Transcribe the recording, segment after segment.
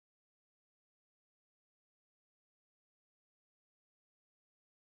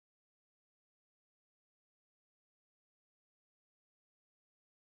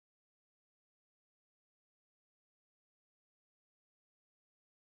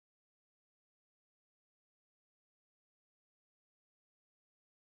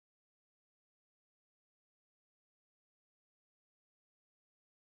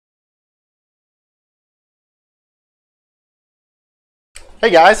Hey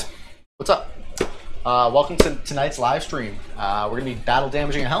guys, what's up? Welcome to tonight's live stream. We're going to be battle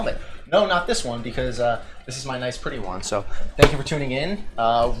damaging a helmet. No, not this one, because this is my nice pretty one. So thank you for tuning in.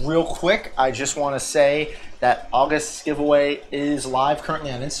 Real quick, I just want to say that August's giveaway is live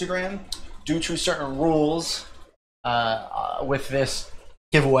currently on Instagram. Due to certain rules with this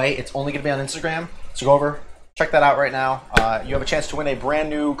giveaway, it's only going to be on Instagram. So go over, check that out right now. You have a chance to win a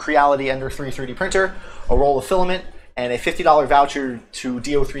brand new Creality Ender 3 3D printer, a roll of filament, and a $50 voucher to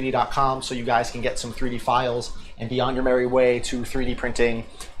do3d.com so you guys can get some 3D files and be on your merry way to 3D printing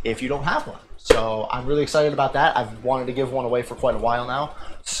if you don't have one. So I'm really excited about that. I've wanted to give one away for quite a while now,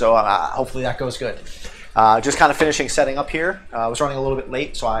 so hopefully that goes good. Just kind of finishing setting up here. I was running a little bit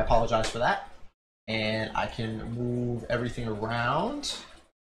late, so I apologize for that. And I can move everything around.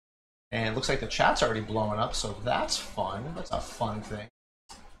 And it looks like the chat's already blowing up, so that's fun. That's a fun thing.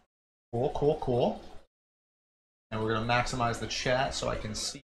 Cool, cool, cool. And we're going to maximize the chat so I can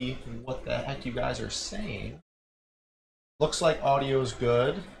see what the heck you guys are saying. Looks like audio is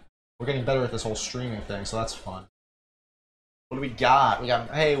good. We're getting better at this whole streaming thing, so that's fun. What do we got? We got,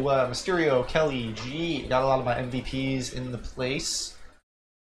 hey, Mysterio, Kelly, G. Got a lot of my MVPs in the place.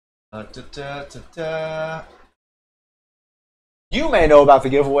 You may know about the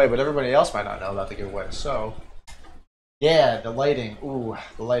giveaway, but everybody else might not know about the giveaway. So, yeah, the lighting. Ooh,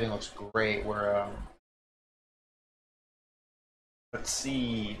 the lighting looks great. We're let's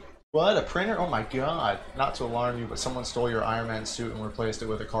see. What? A printer? Oh my god. Not to alarm you, but someone stole your Iron Man suit and replaced it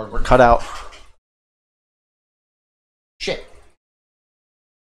with a cardboard cutout. Shit.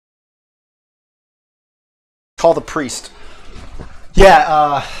 Call the priest.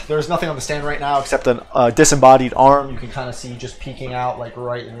 Yeah, there's nothing on the stand right now except a disembodied arm. You can kind of see just peeking out like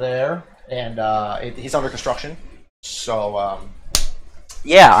right there. And he's under construction. So,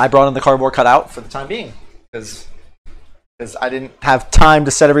 yeah, I brought in the cardboard cutout for the time being. Because I didn't have time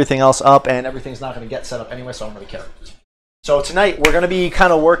to set everything else up, and everything's not going to get set up anyway, so I don't really care. So tonight, we're going to be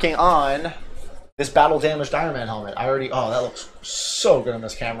kind of working on this Battle Damaged Iron Man helmet. Oh, that looks so good on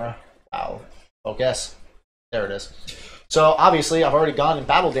this camera. Wow. Focus. There it is. So obviously, I've already gone and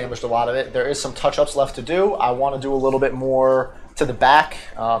battle damaged a lot of it. There is some touch-ups left to do. I want to do a little bit more to the back.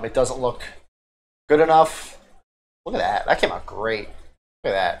 It doesn't look good enough. Look at that. That came out great.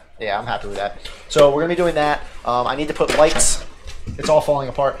 Look at that. Yeah, I'm happy with that. So we're going to be doing that. I need to put lights. It's all falling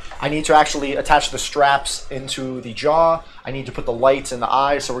apart. I need to actually attach the straps into the jaw. I need to put the lights in the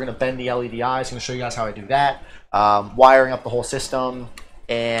eyes, so we're going to bend the LED eyes. I'm going to show you guys how I do that. Wiring up the whole system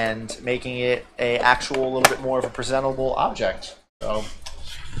and making it a little bit more of a presentable object. So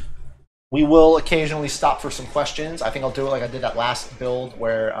we will occasionally stop for some questions. I think I'll do it like I did that last build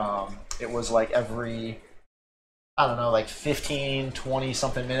where it was like every, I don't know, like 15, 20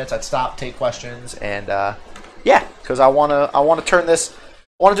 something minutes. I'd stop, take questions, and yeah, because I wanna turn this.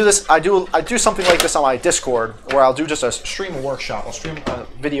 I want to do this. I do something like this on my Discord where I'll do just a stream workshop. I'll stream a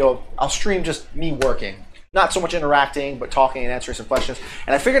video. I'll stream just me working. Not so much interacting, but talking and answering some questions.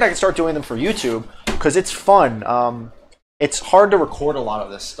 And I figured I could start doing them for YouTube because it's fun. It's hard to record a lot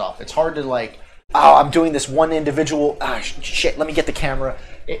of this stuff. It's hard to like, oh, I'm doing this one individual. Shit, let me get the camera.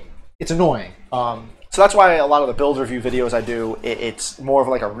 It's annoying. So that's why a lot of the build review videos I do, it's more of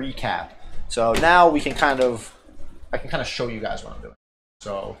like a recap. So now I can kind of show you guys what I'm doing.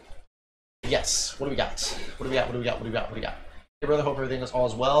 So yes, what do we got? What do we got? What do we got? What do we got? What do we got? Hey brother, hope everything is all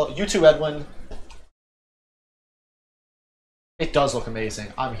as well. You too, Edwin. It does look amazing.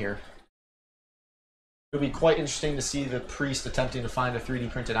 I'm here. It would be quite interesting to see the priest attempting to find a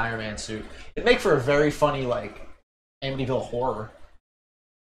 3D printed Iron Man suit. It'd make for a very funny, like, Amityville horror.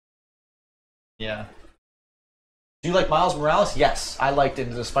 Yeah. Do you like Miles Morales? Yes, I liked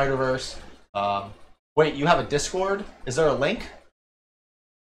Into the Spider-Verse. Wait, you have a Discord? Is there a link?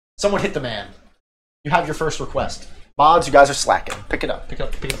 Someone hit the man. You have your first request. Mods, you guys are slacking. Pick it up. Pick it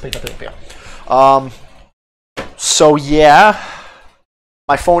up. Pick it up. Pick it up. Pick it up. So yeah,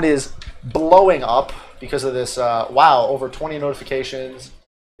 my phone is blowing up because of this. Wow, over 20 notifications.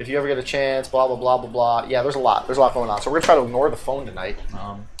 If you ever get a chance, blah blah blah blah blah. Yeah, there's a lot going on. So we're gonna try to ignore the phone tonight.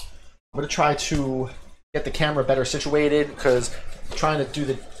 I'm gonna try to get the camera better situated because trying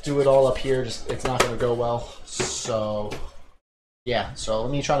to do it all up here it's not gonna go well. So yeah, so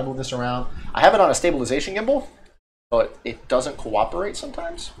let me try to move this around. I have it on a stabilization gimbal, but it doesn't cooperate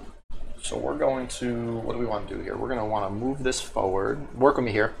sometimes. So we're going to, what do we want to do here? We're going to want to move this forward. Work with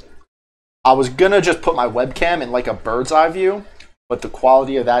me here. I was going to just put my webcam in like a bird's eye view, but the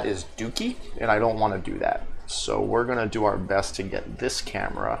quality of that is dookie, and I don't want to do that. So we're going to do our best to get this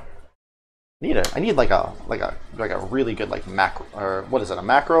camera. I need like a really good like macro, or what is it, a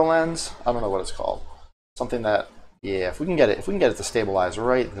macro lens? I don't know what it's called. Something that Yeah, if we can get it to stabilize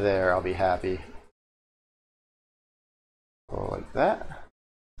right there, I'll be happy. Go like that.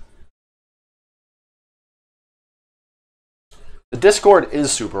 The Discord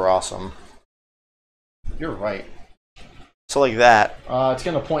is super awesome. You're right. So like that. It's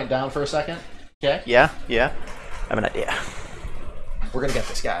gonna point down for a second. Okay. Yeah. I have an idea. We're gonna get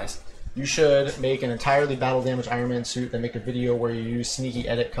this, guys. You should make an entirely battle damaged Iron Man suit, then make a video where you use sneaky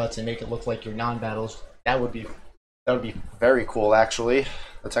edit cuts and make it look like your non-battles. That would be very cool, actually.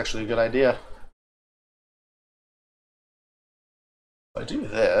 That's actually a good idea. If I do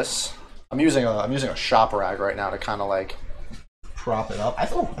this, I'm using a shop rag right now to kind of like prop it up. I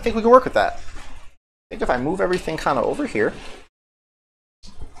think we can work with that. I think if I move everything kind of over here,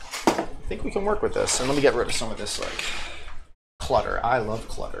 I think we can work with this. And let me get rid of some of this like clutter. I love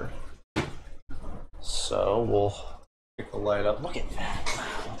clutter. So we'll pick the light up. Look at that!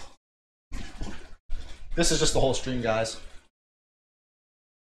 Wow. This is just the whole stream, guys.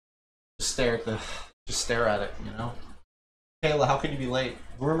 Just stare at it, you know. Kayla, how can you be late?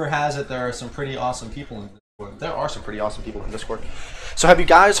 Rumor has it there are some pretty awesome people in Discord. There are some pretty awesome people in Discord. So have you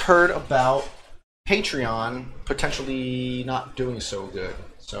guys heard about Patreon potentially not doing so good?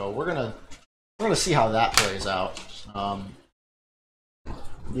 So we're gonna see how that plays out.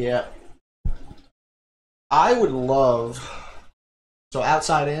 Yeah, I would love, so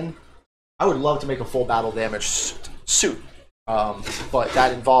outside in, I would love to make a full battle damage suit, but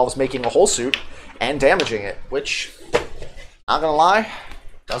that involves making a whole suit and damaging it, which, not gonna lie,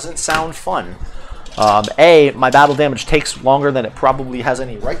 doesn't sound fun. My battle damage takes longer than it probably has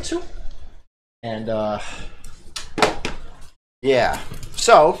any right to. And, yeah.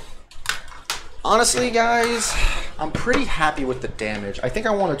 So, honestly, guys, I'm pretty happy with the damage. I think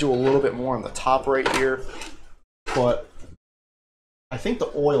I want to do a little bit more on the top right here. But, I think all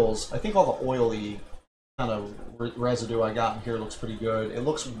the oily kind of residue I got in here looks pretty good. It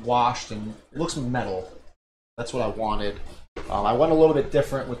looks washed and it looks metal. That's what I wanted. I went a little bit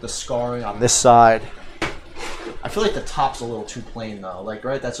different with the scarring on this side. I feel like the top's a little too plain though. Like,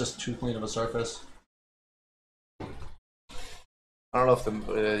 right? That's just too clean of a surface. I don't know if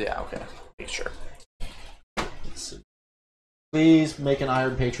the... yeah, okay. Make sure. Let's see. Please make an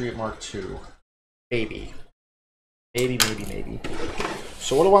Iron Patriot Mark II. Maybe. Maybe.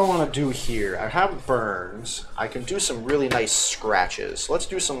 So what do I want to do here? I have burns. I can do some really nice scratches. Let's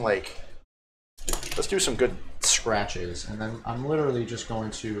do some, like... Let's do some good scratches. And then I'm literally just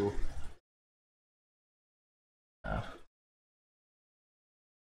going to...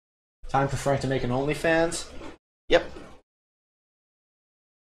 time for Frank to make an OnlyFans? Yep.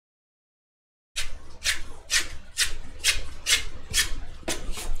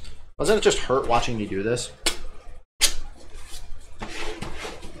 Doesn't it just hurt watching me do this?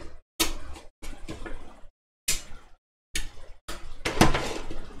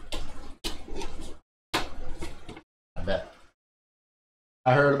 I bet.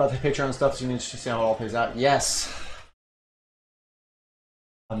 I heard about the Patreon stuff, so you need to see how it all plays out. Yes.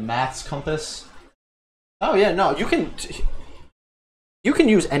 A maths compass. Oh yeah, no, you can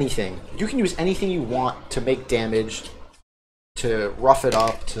use anything. You can use anything you want to make damage, to rough it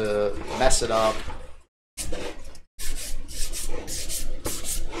up, to mess it up.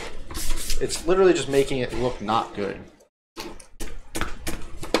 It's literally just making it look not good.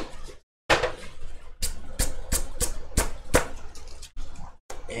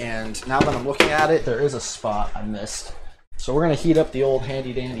 And now that I'm looking at it, there is a spot I missed. So we're going to heat up the old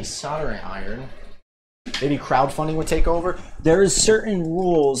handy-dandy soldering iron. Maybe crowdfunding would take over. There's certain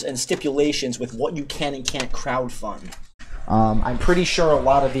rules and stipulations with what you can and can't crowdfund. I'm pretty sure a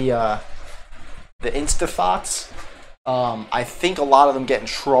lot of the Instafots, I think a lot of them get in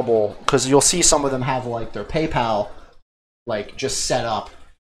trouble because you'll see some of them have like their PayPal like just set up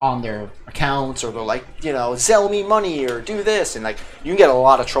on their accounts, or they're like, you know, Zelle me money or do this, and like you can get a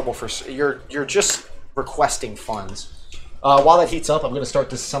lot of trouble for you're just requesting funds. While that heats up, I'm going to start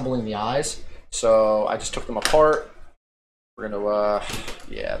disassembling the eyes. So I just took them apart. We're going to,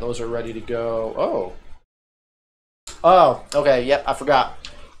 yeah, those are ready to go. Oh, okay, yep, I forgot.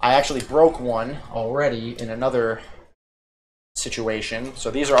 I actually broke one already in another situation.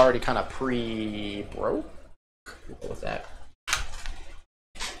 So these are already kind of pre-broke. We'll go with that.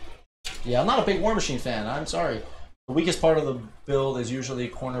 Yeah, I'm not a big War Machine fan. I'm sorry. The weakest part of the build is usually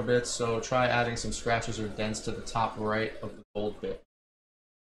corner bits, so try adding some scratches or dents to the top right of the gold bit.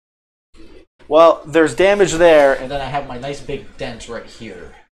 Well, there's damage there, and then I have my nice big dent right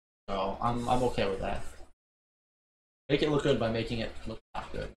here. So I'm okay with that. Make it look good by making it look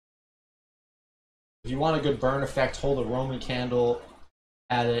not good. If you want a good burn effect, hold a Roman candle,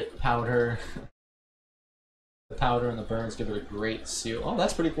 add it, powder. The powder and the burns give it a great seal. Oh,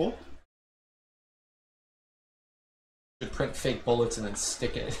 that's pretty cool. Should print fake bullets and then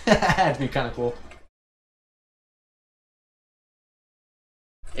stick it. That'd be kind of cool.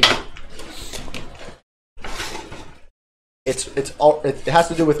 It has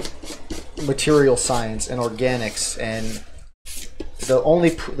to do with material science and organics, and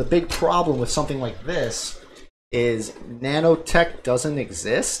the big problem with something like this is nanotech doesn't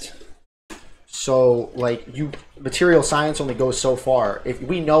exist. So like material science only goes so far. If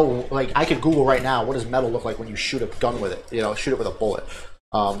we know, like I could Google right now, what does metal look like when you shoot a gun with it? You know, shoot it with a bullet.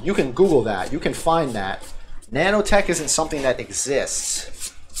 You can Google that. You can find that. Nanotech isn't something that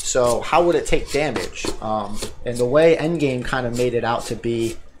exists. So how would it take damage? And the way Endgame kind of made it out to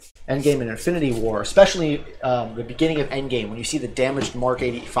be, Endgame and Infinity War, especially the beginning of Endgame, when you see the damaged Mark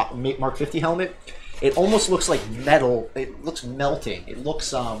 50 helmet, it almost looks like metal. It looks melting. It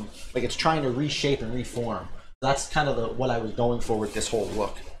looks like it's trying to reshape and reform. That's kind of what I was going for with this whole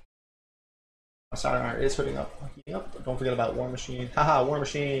look. Soldering iron is heating up. Don't forget about War Machine. Haha, War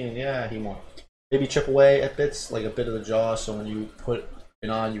Machine. Yeah, he won. Maybe chip away at bits, like a bit of the jaw, so when you put it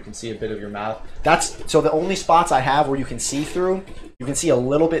on, you can see a bit of your mouth. So the only spots I have where you can see through, you can see a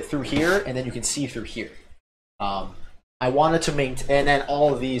little bit through here, and then you can see through here. I wanted to maintain, and then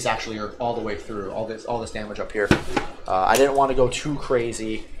all of these actually are all the way through, all this damage up here. I didn't want to go too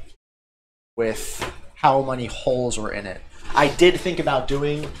crazy with how many holes were in it. I did think about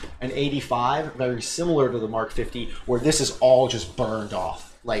doing an 85, very similar to the Mark 50, where this is all just burned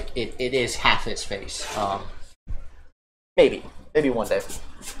off. Like, it is half his face. Maybe one day.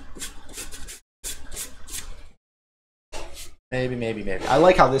 Maybe. I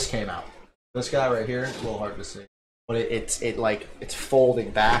like how this came out. This guy right here, a little hard to see. But it's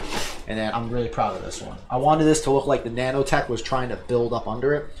folding back, and then I'm really proud of this one. I wanted this to look like the nanotech was trying to build up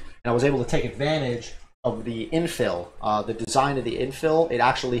under it, and I was able to take advantage of the infill, the design of the infill. It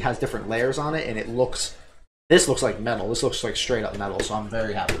actually has different layers on it, and this looks like metal. This looks like straight up metal, so I'm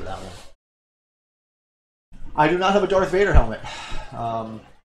very happy with that one. I do not have a Darth Vader helmet. I'm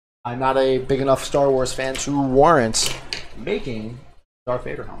not a big enough Star Wars fan to warrant making Darth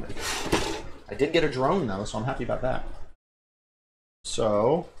Vader helmet. I did get a drone though, so I'm happy about that.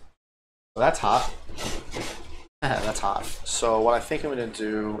 So that's hot. That's hot. So what I think I'm going to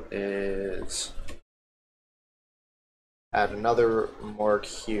do is add another mark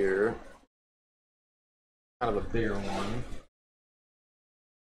here. Kind of a bigger one.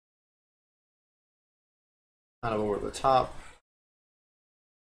 Kind of over the top.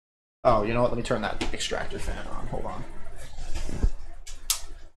 Oh, you know what? Let me turn that extractor fan on. Hold on.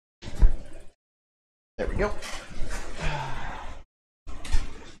 There we go.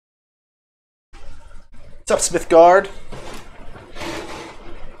 What's up, Smith Guard?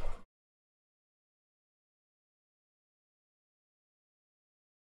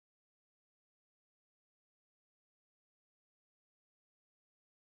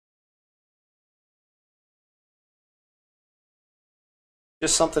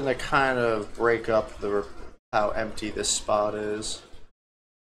 Just something to kind of break up how empty this spot is.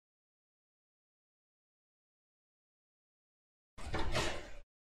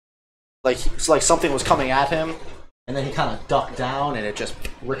 Like it's like something was coming at him, and then he kind of ducked down, and it just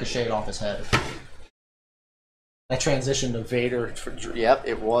ricocheted off his head. That transition to Vader. Yep,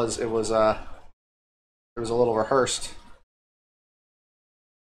 it was a little rehearsed.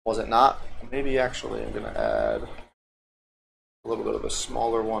 Was it not? Maybe actually I'm gonna add a little bit of a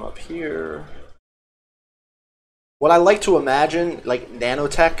smaller one up here. What I like to imagine, like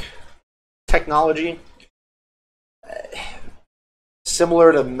nanotech technology,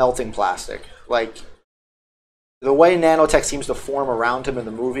 similar to melting plastic. Like the way nanotech seems to form around him in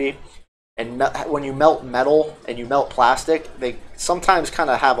the movie, and when you melt metal and you melt plastic, they sometimes kind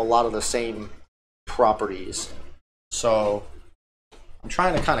of have a lot of the same properties. So I'm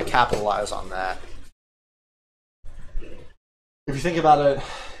trying to kind of capitalize on that. If you think about it,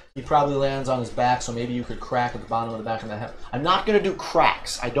 he probably lands on his back, so maybe you could crack at the bottom of the back of the head. I'm not going to do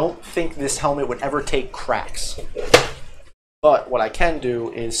cracks. I don't think this helmet would ever take cracks. But what I can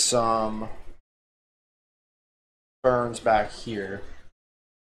do is some burns back here.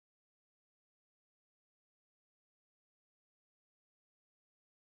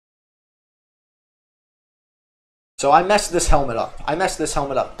 So I messed this helmet up. I messed this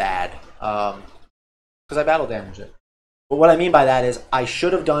helmet up bad because I battle damaged it. But what I mean by that is I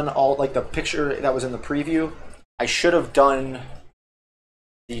should have done all, like the picture that was in the preview, I should have done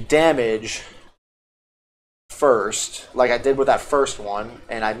the damage first, like I did with that first one,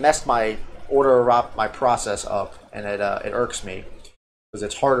 and I messed my my process up, and it irks me because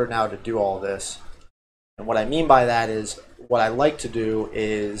it's harder now to do all this. And what I mean by that is, what I like to do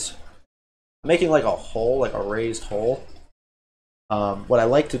is making like a hole, like a raised hole. What I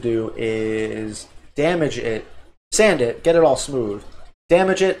like to do is damage it, sand it, get it all smooth,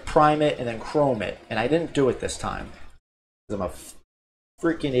 damage it, prime it, and then chrome it. And I didn't do it this time because I'm a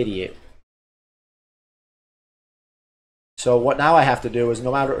freaking idiot. So what now I have to do is,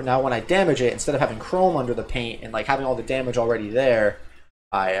 no matter now when I damage it, instead of having chrome under the paint and like having all the damage already there,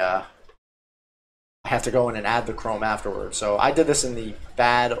 I have to go in and add the chrome afterwards. So I did this in the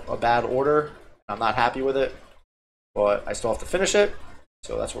bad order. I'm not happy with it, but I still have to finish it.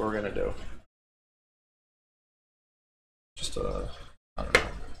 So that's what we're gonna do. Just I don't know.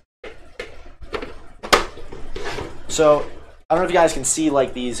 So I don't know if you guys can see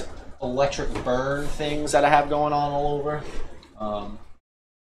like these electric burn things that I have going on all over. What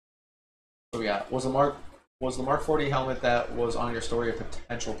do we got? Was the Mark 40 helmet that was on your story a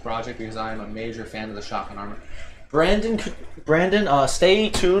potential project? Because I am a major fan of the shotgun armor. Brandon, stay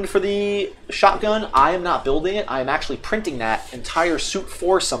tuned for the shotgun. I am not building it. I am actually printing that entire suit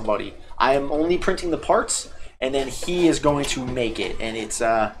for somebody. I am only printing the parts, and then he is going to make it, and it's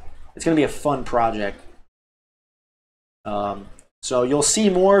going to be a fun project. So you'll see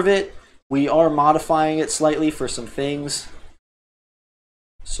more of it. We are modifying it slightly for some things,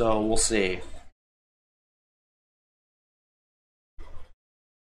 so we'll see.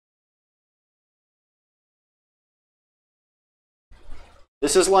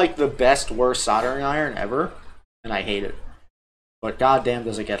 This is like the best, worst soldering iron ever, and I hate it. But goddamn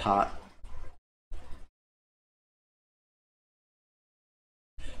does it get hot.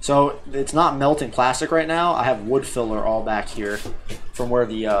 So it's not melting plastic right now. I have wood filler all back here from where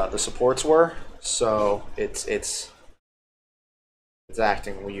the supports were. So it's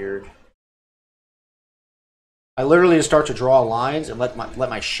acting weird. I literally just start to draw lines and let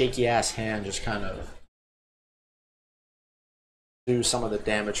my shaky ass hand just kind of do some of the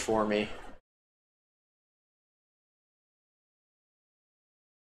damage for me.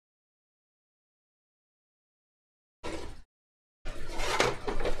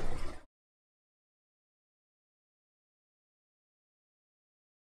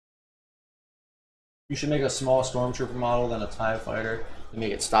 You should make a small stormtrooper model, then a TIE fighter, and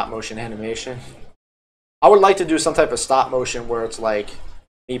make it stop motion animation. I would like to do some type of stop motion where it's like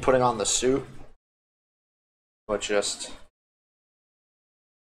me putting on the suit, but just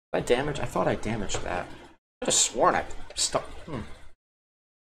I thought I damaged that. I could have sworn I stuck.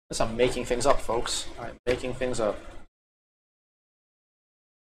 Guess I'm making things up, folks. I'm making things up.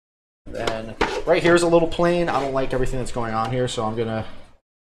 And then right here's a little plane. I don't like everything that's going on here, so I'm gonna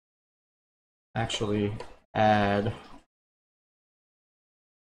actually add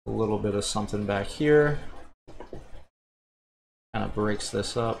a little bit of something back here. Kind of breaks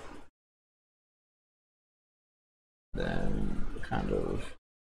this up. Then kind of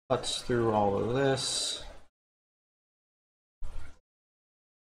cuts through all of this.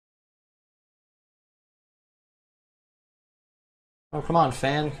 Oh, come on,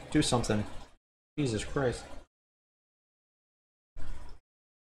 fan. Do something. Jesus Christ.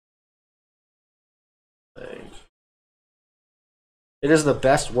 It is the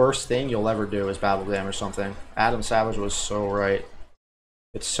best, worst thing you'll ever do is Battle Damaged something. Adam Savage was so right.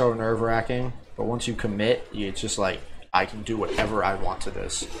 It's so nerve-wracking, but once you commit, it's just like, I can do whatever I want to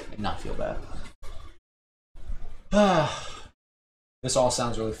this and not feel bad. This all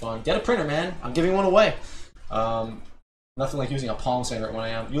sounds really fun. Get a printer, man. I'm giving one away. Nothing like using a palm sander at 1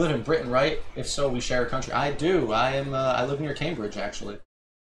 a.m. You live in Britain, right? If so, we share a country. I do. I live near Cambridge, actually.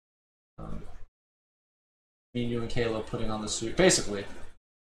 Me, you, and Kayla putting on the suit. Basically.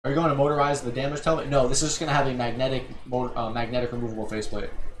 Are you going to motorize the damaged helmet? No, this is just going to have a magnetic removable faceplate.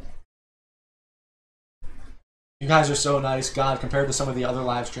 You guys are so nice. God, compared to some of the other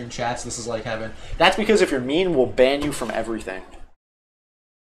live stream chats, this is like heaven. That's because if you're mean, we'll ban you from everything.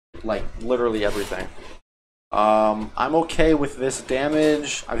 Like, literally everything. I'm okay with this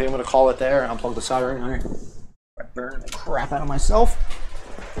damage. I think I'm going to call it there. Unplug the soldering iron. Burn the crap out of myself.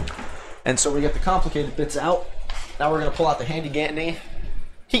 And so we get the complicated bits out. Now we're going to pull out the handy dandy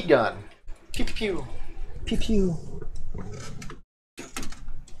heat gun. Pew pew pew. Pew pew.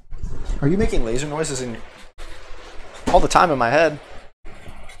 Are you making laser noises all the time in my head?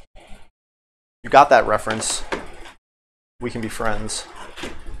 You got that reference. We can be friends.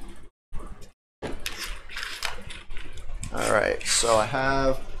 Alright,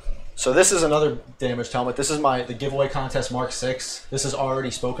 so this is another damaged helmet. This is the giveaway contest Mark 6. This is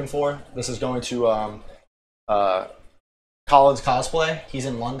already spoken for. This is going to Colin's Cosplay. He's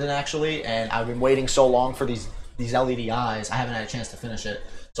in London actually, and I've been waiting so long for these LED eyes. I haven't had a chance to finish it.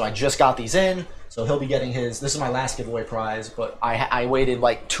 So I just got these in, so he'll be getting his. This is my last giveaway prize, but I waited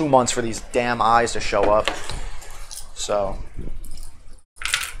like 2 months for these damn eyes to show up. So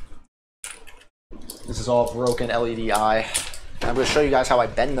this is all broken LED eye. And I'm going to show you guys how I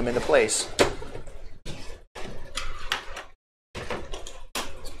bend them into place.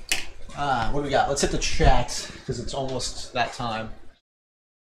 What do we got? Let's hit the chat because it's almost that time.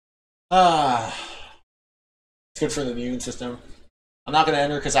 It's good for the immune system. I'm not going to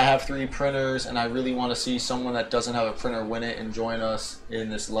enter because I have 3 printers and I really want to see someone that doesn't have a printer win it and join us in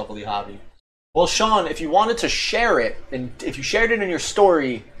this lovely hobby. Well, Sean, if you wanted to share it, and if you shared it in your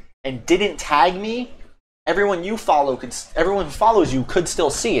story and didn't tag me, everyone who follows you could still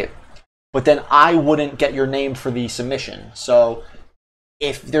see it, but then I wouldn't get your name for the submission. So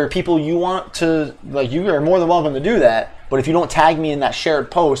if there are people you want to, like, you are more than welcome to do that, but if you don't tag me in that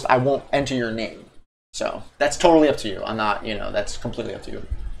shared post, I won't enter your name. So that's totally up to you. I'm not, that's completely up to you.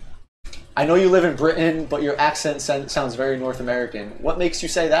 I know you live in Britain, but your accent sounds very North American. What makes you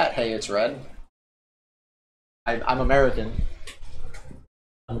say that? Hey, it's red. I'm American.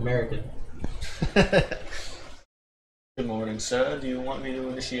 I'm American. Good morning, sir. Do you want me to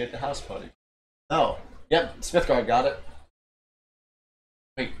initiate the house party? Oh, yep. Smithgard got it.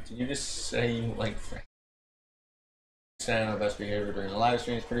 Wait, did you just say you like Frank? Stay on our best behavior during the live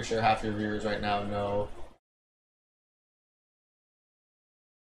streams. Pretty sure half your viewers right now know.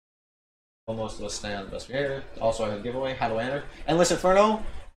 Well, most of us stay on the best behavior. Also, I have a giveaway. How do I enter? Endless Inferno.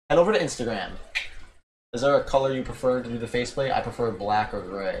 Head over to Instagram. Is there a color you prefer to do the faceplate? I prefer black or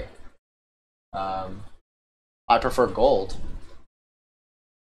gray. I prefer gold.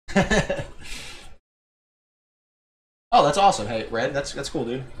 Oh, that's awesome. Hey, Red, that's cool,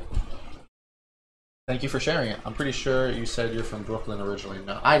 dude. Thank you for sharing it. I'm pretty sure you said you're from Brooklyn originally.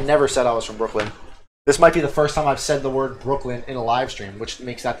 No, I never said I was from Brooklyn. This might be the first time I've said the word Brooklyn in a live stream, which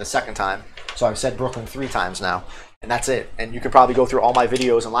makes that the second time. So I've said Brooklyn 3 times now, and that's it. And you can probably go through all my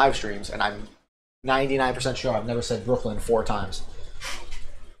videos and live streams, and I'm 99% sure I've never said Brooklyn 4 times.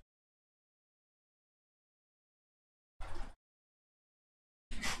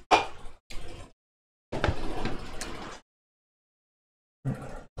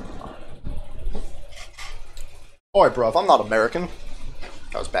 Alright, bro, I'm not American.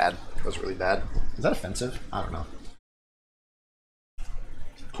 That was bad. That was really bad. Is that offensive? I don't know.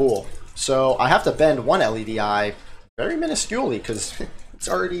 Cool. So I have to bend one LED eye very minusculely because it's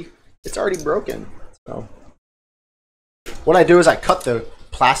already broken. So what I do is I cut the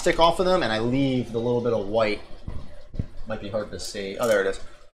plastic off of them and I leave the little bit of white. Might be hard to see. Oh, there it is.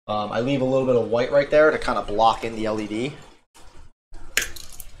 I leave a little bit of white right there to kind of block in the LED.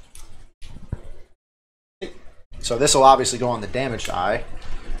 So this will obviously go on the damaged eye.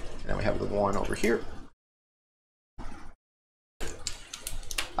 And then we have the one over here. I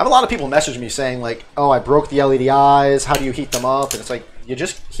have a lot of people message me saying like, oh, I broke the LED eyes. How do you heat them up? And it's like, you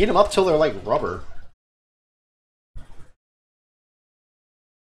just heat them up till they're like rubber.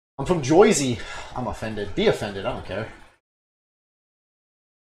 I'm from Jersey. I'm offended. Be offended. I don't care.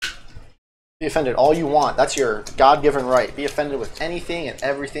 Be offended all you want. That's your God-given right. Be offended with anything and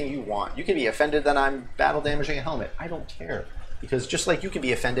everything you want. You can be offended that I'm battle damaging a helmet. I don't care. Because just like you can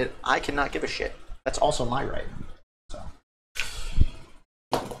be offended, I cannot give a shit. That's also my right. So,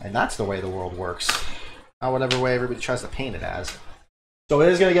 and that's the way the world works. Not whatever way everybody tries to paint it as. So it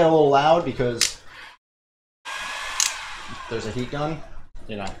is going to get a little loud because there's a heat gun.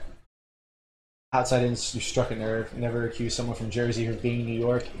 You know. Outside in, you struck a nerve. Never accuse someone from Jersey of being New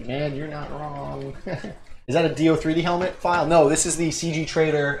York. Man, you're not wrong. Is that a DO3D helmet file? No, this is the CG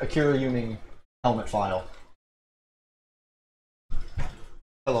Trader Akira Yuming helmet file.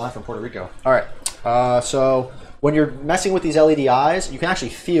 Hello, I'm from Puerto Rico. All right. So when you're messing with these LED eyes, you can actually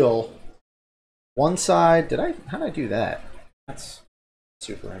feel one side. How did I do that? That's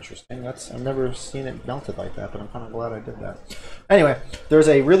super interesting. I've never seen it melted like that, but I'm kind of glad I did that. Anyway, there's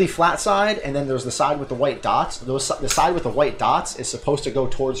a really flat side, and then there's the side with the white dots. The side with the white dots is supposed to go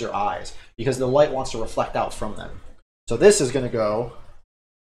towards your eyes because the light wants to reflect out from them. So this is going to go.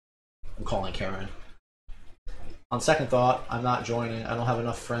 I'm calling Karen. On second thought, I'm not joining. I don't have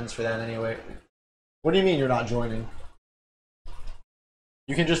enough friends for that anyway. What do you mean you're not joining?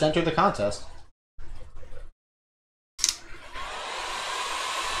 You can just enter the contest.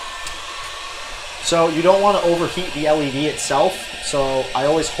 So you don't want to overheat the LED itself, so I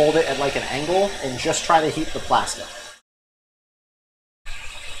always hold it at like an angle and just try to heat the plastic.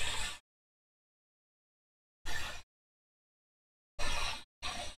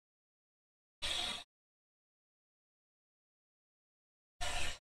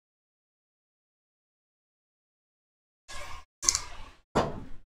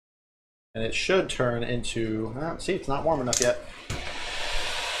 And it should turn into, see, it's not warm enough yet.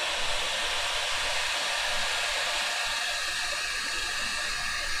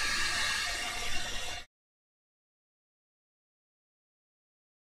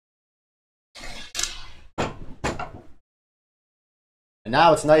 And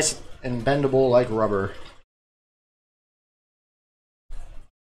now it's nice and bendable like rubber.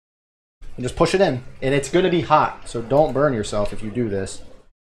 And just push it in. And it's going to be hot, so don't burn yourself if you do this.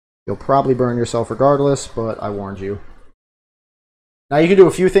 You'll probably burn yourself regardless, but I warned you. Now you can do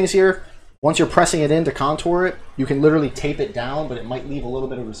a few things here. Once you're pressing it in to contour it, you can literally tape it down, but it might leave a little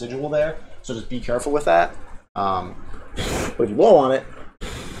bit of residual there. So just be careful with that. But if you blow on it,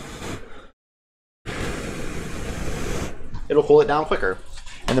 it'll cool it down quicker.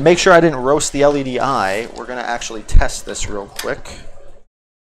 And to make sure I didn't roast the LED eye, we're going to actually test this real quick.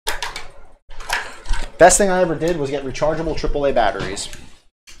 Best thing I ever did was get rechargeable AAA batteries.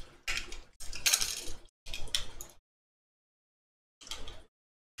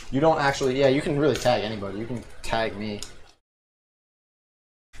 You don't actually, yeah, you can really tag anybody. You can tag me.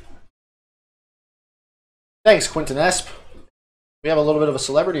 Thanks, Quentin Esp. We have a little bit of a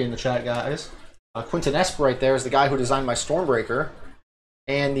celebrity in the chat, guys. Quentin Esp right there is the guy who designed my Stormbreaker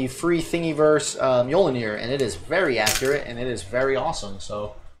and the free Thingiverse Mjolnir, and it is very accurate and it is very awesome.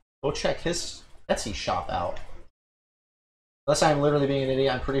 So go check his Etsy shop out. Unless I'm literally being an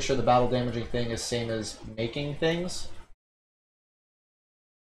idiot, I'm pretty sure the battle damaging thing is same as making things.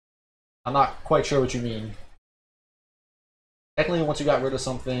 I'm not quite sure what you mean. Technically, once you got rid of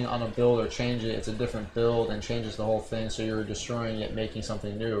something on a build or change it, it's a different build and changes the whole thing, so you're destroying it, making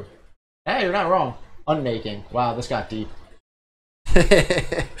something new. Hey, you're not wrong. Unmaking. Wow, this got deep.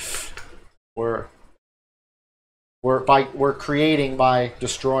 we're creating by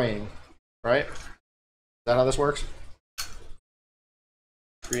destroying, right? Is that how this works?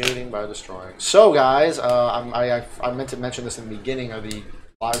 Creating by destroying. So, guys, I meant to mention this in the beginning of the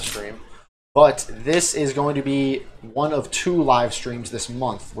live stream. But this is going to be one of 2 live streams this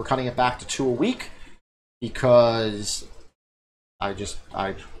month. We're cutting it back to 2 a week because that's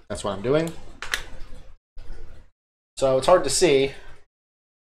what I'm doing. So it's hard to see,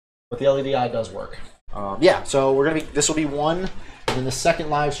 but the LED eye does work. Yeah, so this will be 1, and then the second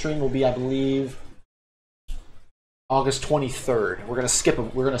live stream will be, I believe, August 23rd. We're gonna skip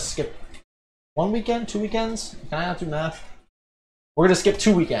 1 weekend, 2 weekends. Can I not do math? We're going to skip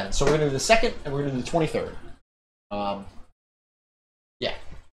 2 weekends. So we're going to do the 2nd and we're going to do the 23rd. Yeah.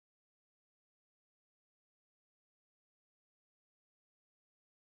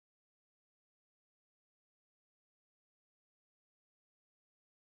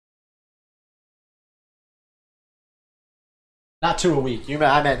 Not 2 a week.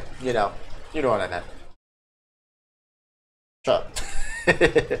 I meant, you know what I meant. Shut up.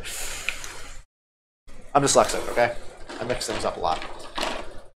 I'm dyslexic, okay? I mix things up a lot.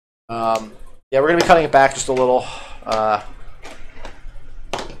 Yeah, we're going to be cutting it back just a little. Because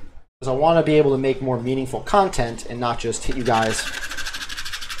I want to be able to make more meaningful content and not just hit you guys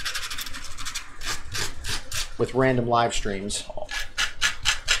with random live streams.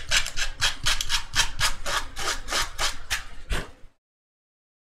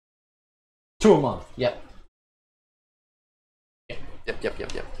 Two a month, yep.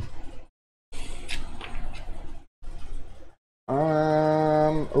 Yep.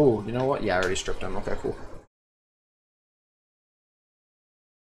 Oh, you know what? Yeah, I already stripped them. Okay, cool.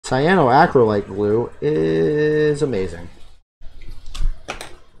 Cyanoacrylite glue is amazing.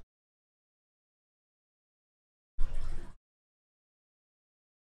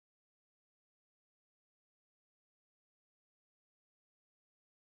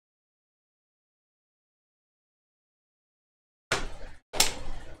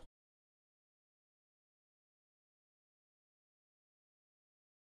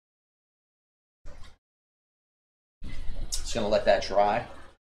 Just gonna let that dry.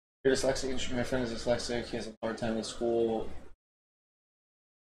 You're dyslexic. My friend is dyslexic. He has a hard time in school.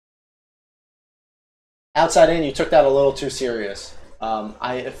 Outside in, you took that a little too serious.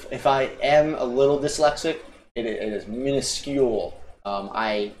 If I am a little dyslexic, it is minuscule.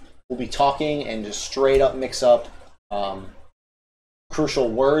 I will be talking and just straight up mix up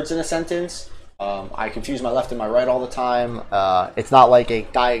crucial words in a sentence. I confuse my left and my right all the time. It's not like a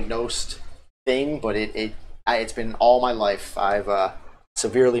diagnosed thing, but it's been all my life. I've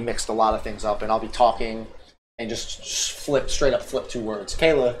severely mixed a lot of things up, and I'll be talking and just straight up flip 2 words.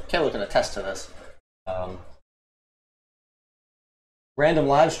 Kayla can attest to this. Random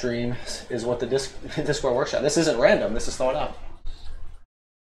live stream is what the Discord workshop. This isn't random. This is thought out.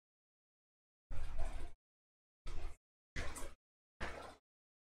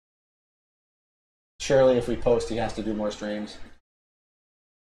 surely if we post, he has to do more streams.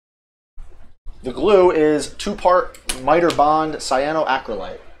 The glue is 2-part miter bond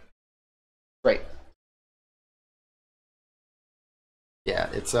cyanoacrylate. Great. Yeah,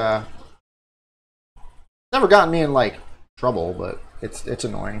 it's never gotten me in like trouble, but it's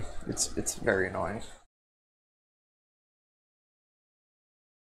annoying. It's very annoying.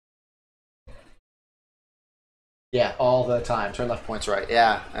 Yeah, all the time. Turn left, points right.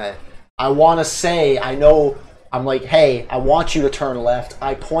 Yeah. I want to say, I know, I'm like, hey, I want you to turn left.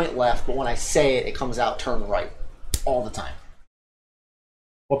 I point left, but when I say it, it comes out turn right. All the time.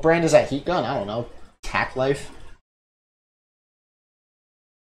 What brand is that heat gun? I don't know. Tack Life?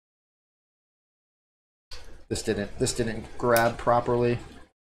 This didn't grab properly.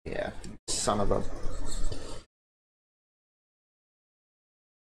 Yeah, son of a...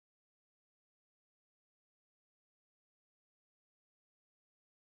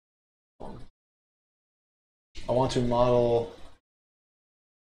 I want to model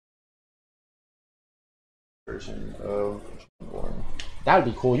version of that would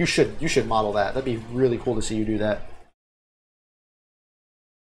be cool. You should model that. That'd be really cool to see you do that.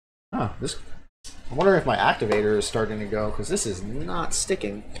 Huh, this I'm wondering if my activator is starting to go because this is not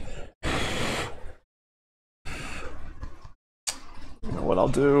sticking. You know what I'll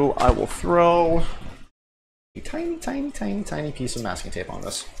do? I will throw a tiny piece of masking tape on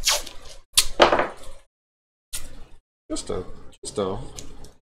this. Just to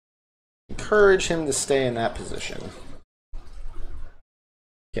encourage him to stay in that position.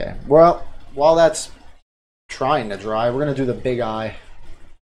 Okay, well, while that's trying to dry, we're going to do the big eye.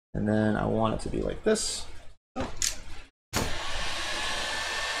 And then I want it to be like this.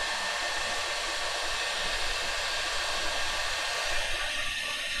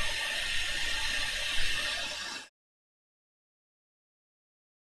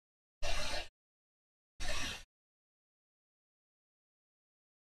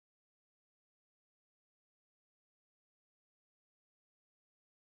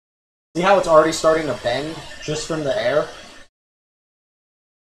 See how it's already starting to bend just from the air?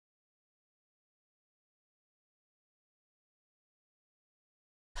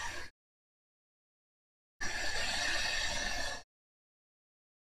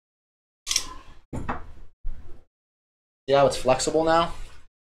 See how it's flexible now?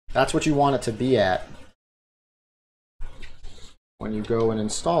 That's what you want it to be at when you go and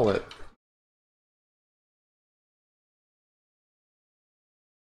install it.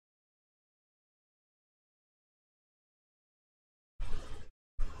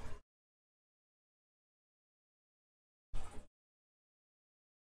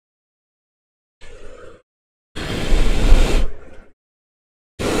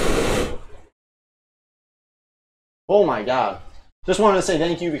 Oh my god. Just wanted to say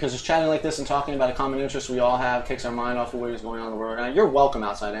thank you because just chatting like this and talking about a common interest we all have takes our mind off of what is going on in the world. And you're welcome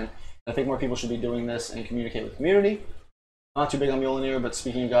outside in. I think more people should be doing this and communicate with the community. Not too big on Mjolnir, but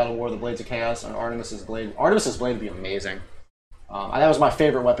speaking of God of War, the Blades of Chaos and Artemis's Blade. Artemis's Blade would be amazing. That was my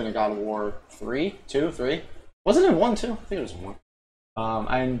favorite weapon in God of War 3? 2? 3? Wasn't it 1, 2? I think it was 1.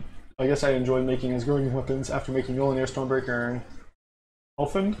 I guess I enjoyed making his growing weapons after making Mjolnir, Stormbreaker, and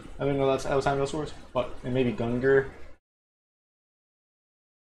Elfin. I didn't know that was time those swords. But, and maybe Gungnir.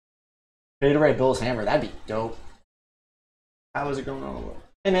 Beta Ray Bill's hammer, that'd be dope. How is it going on?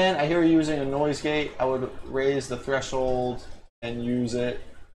 Hey man, I hear you're using a noise gate. I would raise the threshold and use it.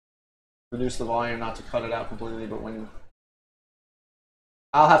 Reduce the volume, not to cut it out completely, but when...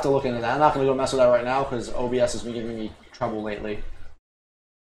 I'll have to look into that. I'm not going to go mess with that right now because OBS has been giving me trouble lately.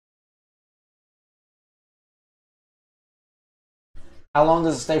 How long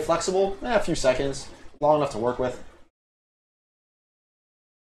does it stay flexible? A few seconds. Long enough to work with.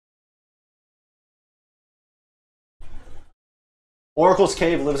 Oracle's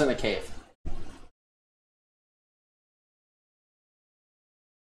cave lives in a cave.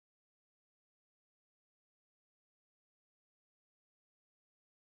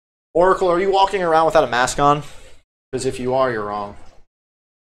 Oracle, are you walking around without a mask on? Because if you are, you're wrong.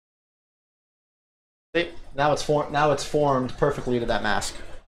 See? Now it's formed perfectly to that mask.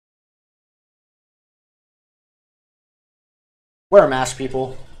 Wear a mask,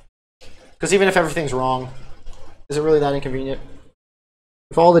 people. Because even if everything's wrong, is it really that inconvenient?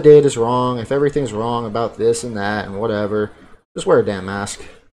 If all the data is wrong, if everything's wrong about this and that and whatever, just wear a damn mask.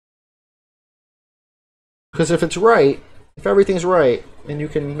 Because if it's right, if everything's right, and you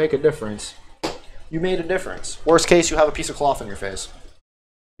can make a difference, you made a difference. Worst case, you have a piece of cloth on your face.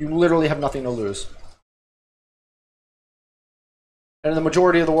 You literally have nothing to lose. And the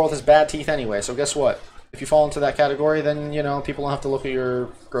majority of the world has bad teeth anyway, so guess what? If you fall into that category, then, you know, people don't have to look at your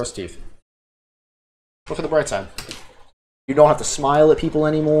gross teeth. Look at the bright side. You don't have to smile at people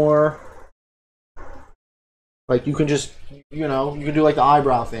anymore. Like, you can just, you know, you can do like the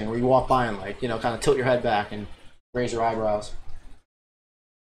eyebrow thing where you walk by and, like, you know, kind of tilt your head back and raise your eyebrows.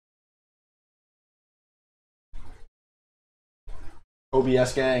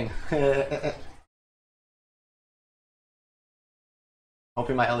 OBS gang.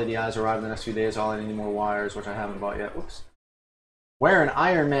 Hoping my LED eyes arrive in the next few days. All I need more wires, which I haven't bought yet. Oops. Wear an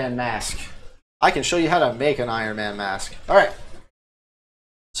Iron Man mask. I can show you how to make an Iron Man mask. Alright.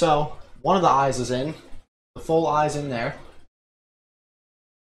 So, one of the eyes is in. The full eye's in there.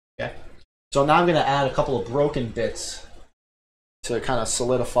 Okay. So now I'm going to add a couple of broken bits to kind of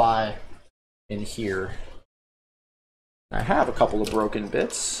solidify in here. I have a couple of broken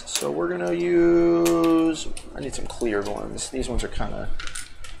bits, so we're going to use... I need some clear ones. These ones are kind of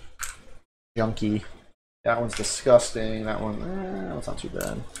junky. That one's disgusting. That one, that one's not too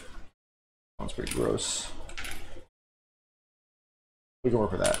bad. That one's pretty gross. We can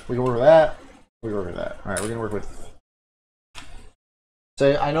work with that. We can work with that. We can work with that. All right, we're going to work with...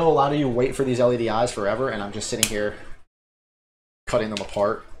 So I know a lot of you wait for these LED eyes forever, and I'm just sitting here cutting them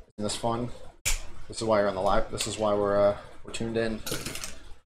apart. Isn't this fun? This is why you're on the live. This is why we're tuned in.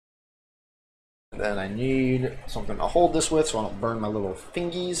 And then I need something to hold this with so I don't burn my little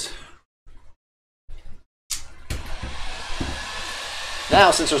fingies.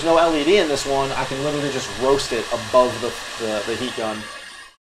 Now, since there's no LED in this one, I can literally just roast it above the heat gun.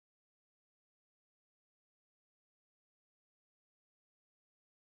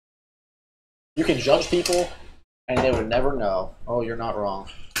 You can judge people, and they would never know. Oh, you're not wrong.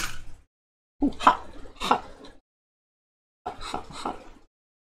 Ooh, hot, hot, hot, hot, hot.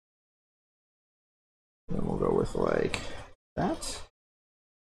 Then we'll go with like that.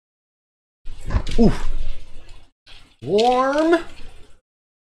 Ooh, warm.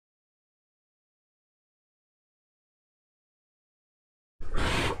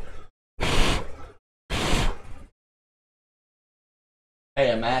 Hey,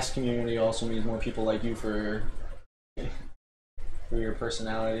 a mask community also means more people like you for your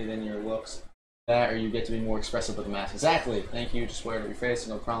personality than your looks. That, or you get to be more expressive with the mask. Exactly. Thank you. Just wear it on your face.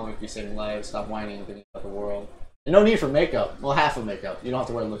 No problem if you're saving lives. Stop whining and thinking about the world. And no need for makeup. Well, half of makeup. You don't have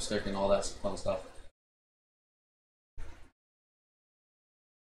to wear lipstick and all that fun stuff.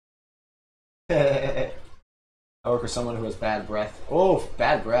 I work with someone who has bad breath. Oh,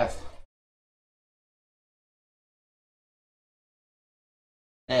 bad breath.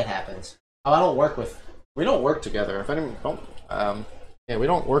 It happens. Oh, I don't work with... We don't work together. If anyone don't... yeah, we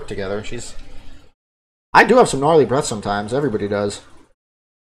don't work together. She's... I do have some gnarly breath sometimes. Everybody does.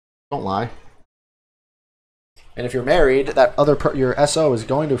 Don't lie. And if you're married, that other your SO is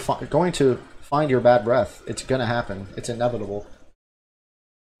going to find your bad breath. It's gonna happen. It's inevitable.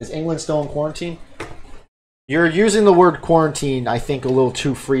 Is England still in quarantine? You're using the word quarantine, I think, a little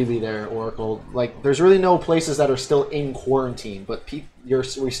too freely there, Oracle. Like, there's really no places that are still in quarantine, but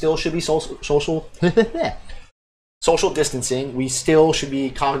we still should be social distancing. We still should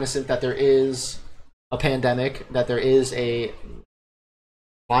be cognizant that there is a pandemic, that there is a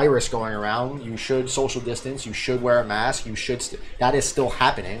virus going around. You should social distance. You should wear a mask. You should. That is still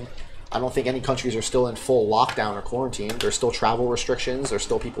happening. I don't think any countries are still in full lockdown or quarantine. There's still travel restrictions. There's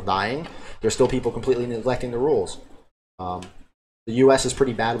still people dying. There's still people completely neglecting the rules. The U.S. is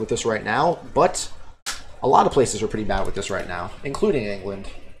pretty bad with this right now, but a lot of places are pretty bad with this right now, including England.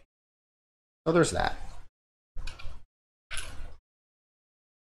 So there's that.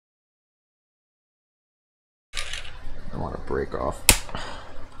 I want to break off.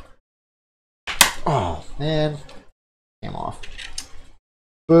 Oh, man. Came off.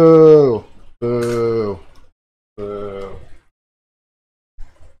 Boo! Boo! Boo!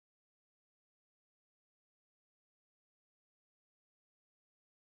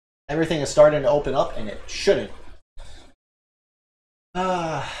 Everything is starting to open up, and it shouldn't.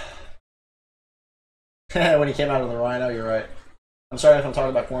 When he came out of the Rhino, you're right. I'm sorry if I'm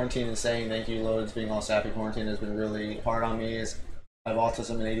talking about quarantine and saying thank you, loads, being all sappy. Quarantine has been really hard on me. I have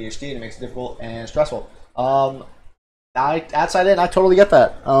autism and ADHD, and it makes it difficult and stressful. Outside in, I totally get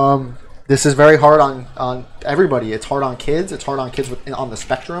that. This is very hard on everybody. It's hard on kids. It's hard on kids on the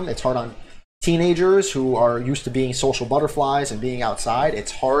spectrum. It's hard on teenagers who are used to being social butterflies and being outside.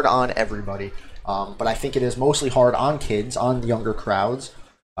 It's hard on everybody. But I think it is mostly hard on kids, on younger crowds.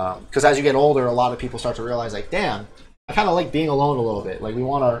 Because as you get older, a lot of people start to realize, like, damn, I kind of like being alone a little bit. Like, we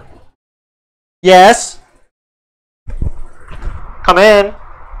want our... Yes? Come in.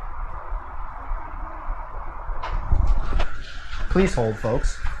 Please hold,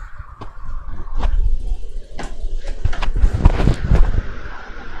 folks.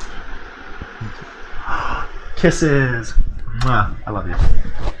 Kisses. Mwah. I love you.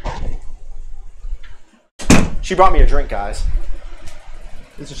 She brought me a drink, guys.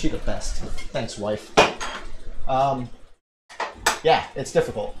 Isn't she the best? Thanks, wife. Yeah, it's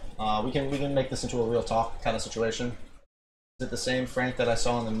difficult. We can make this into a real talk kind of situation. Is it the same Frank that I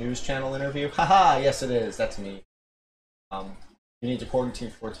saw on the news channel interview? Haha, yes it is. That's me. You need to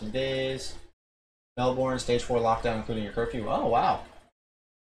quarantine for 14 days. Melbourne, stage 4 lockdown, including your curfew. Oh, wow.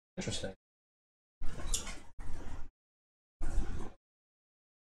 Interesting.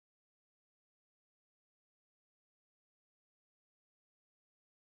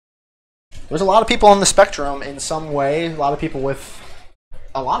 There's a lot of people on the spectrum in some way. A lot of people with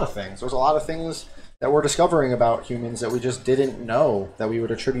a lot of things. There's a lot of things that we're discovering about humans that we just didn't know, that we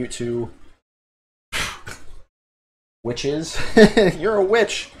would attribute to witches. You're a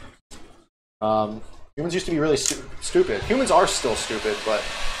witch. Humans used to be really stupid. Humans are still stupid, but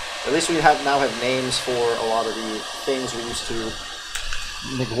at least we now have names for a lot of the things we used to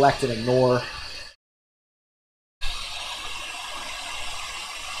neglect and ignore.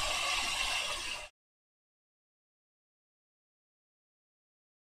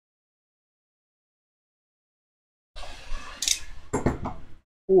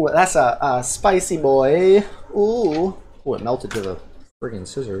 Ooh, that's a spicy boy. Ooh. Ooh, it melted to the friggin'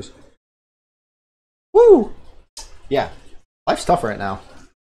 scissors. Woo! Yeah, life's tough right now.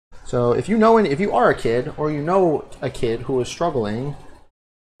 So if you are a kid, or you know a kid who is struggling,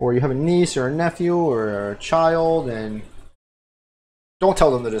 or you have a niece or a nephew or a child, and don't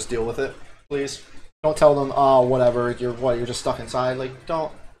tell them to just deal with it, please. Don't tell them, oh, whatever, you're just stuck inside. Like,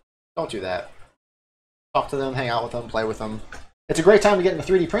 don't do that. Talk to them, hang out with them, play with them. It's a great time to get into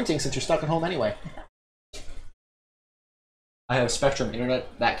 3D printing since you're stuck at home anyway. I have Spectrum internet.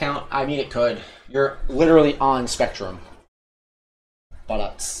 That count? I mean, it could. You're literally on Spectrum.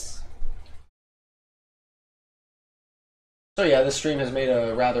 But so yeah, this stream has made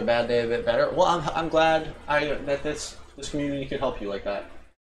a rather bad day a bit better. Well, I'm glad that this community could help you like that.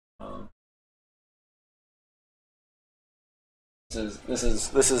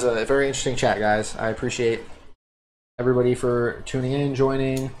 This is a very interesting chat, guys. I appreciate everybody for tuning in,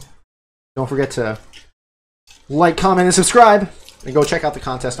 joining. Don't forget to like, comment, and subscribe, and go check out the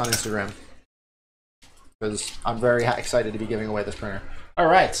contest on Instagram, because I'm very excited to be giving away this printer. All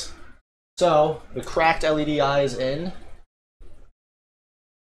right, so the cracked LED eye is in.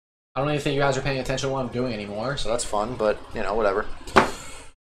 I don't even think you guys are paying attention to what I'm doing anymore, so that's fun, but, you know, whatever.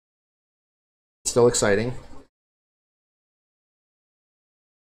 Still exciting.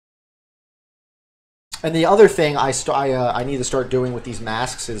 And the other thing I need to start doing with these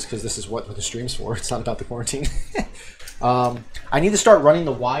masks is, because this is what the stream's for, it's not about the quarantine. I need to start running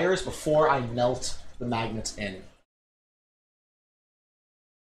the wires before I melt the magnets in.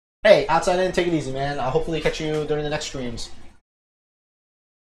 Hey, outside in, take it easy, man. I'll hopefully catch you during the next streams.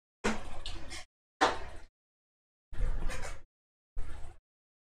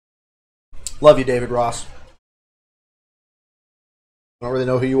 Love you, David Ross. I don't really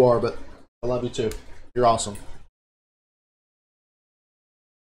know who you are, but I love you too. You're awesome.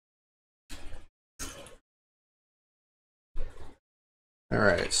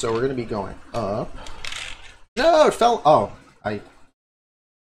 Alright, so we're going to be going up. No, it fell. Oh, I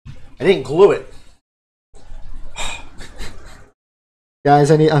didn't glue it.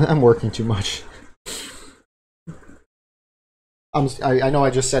 Guys, I'm working too much. I know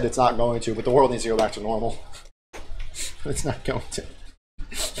I just said it's not going to, but the world needs to go back to normal. It's not going to.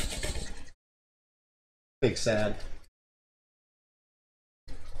 Big sad.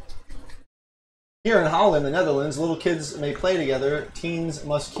 Here in Holland, the Netherlands, little kids may play together. Teens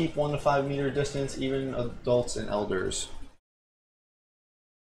must keep 1 to 5 meter distance, even adults and elders.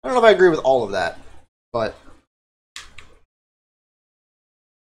 I don't know if I agree with all of that, but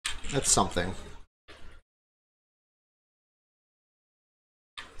that's something.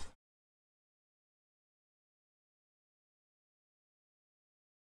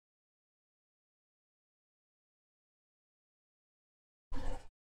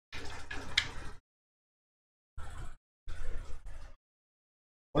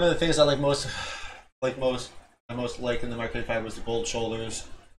 One of the things I most like in the MK85 was the gold shoulders,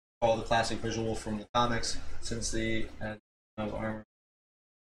 all the classic visual from the comics. Since the armor,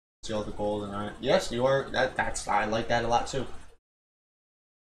 see all the gold and iron. Yes, you are. I like that a lot too.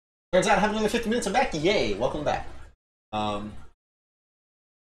 Turns out I have another 50 minutes. I'm back. Yay! Welcome back.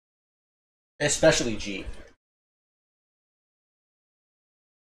 Especially G.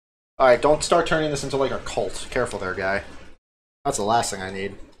 All right, don't start turning this into like a cult. Careful there, guy. That's the last thing I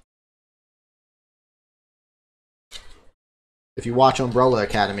need. If you watch Umbrella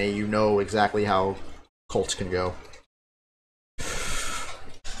Academy, you know exactly how Colts can go.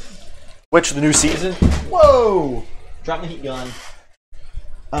 Which, the new season? Whoa! Drop the heat gun.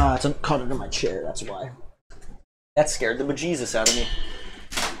 It's caught under my chair, that's why. That scared the bejesus out of me.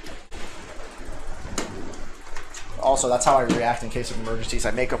 Also, that's how I react in case of emergencies.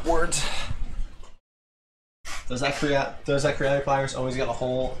 I make up words. Does that creative virus always get a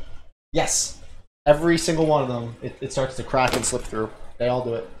hole? Yes. Every single one of them, it starts to crack and slip through. They all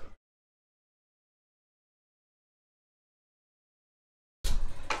do it.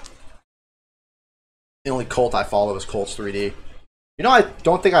 The only cult I follow is Colts 3D. You know, I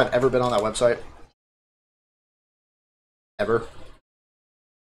don't think I've ever been on that website. Ever.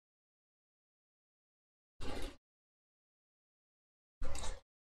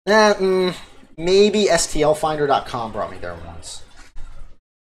 Maybe STLfinder.com brought me there once.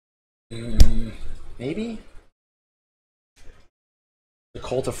 Maybe? The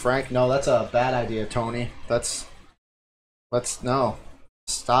Cult of Frank? No, that's a bad idea, Tony. No.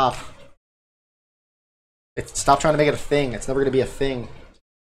 Stop. Stop trying to make it a thing. It's never going to be a thing.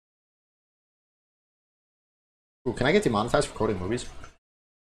 Ooh, can I get demonetized for quoting movies?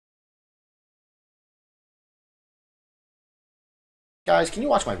 Guys, can you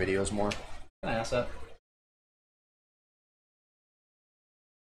watch my videos more? Can I ask that?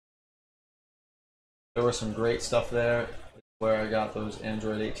 There was some great stuff there where I got those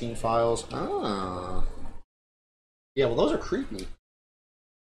Android 18 files. Ah. Yeah, well, those are creepy.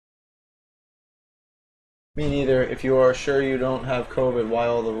 Me neither. If you are sure you don't have COVID, why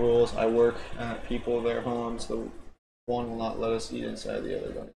all the rules? I work at people their homes. The one will not let us eat inside the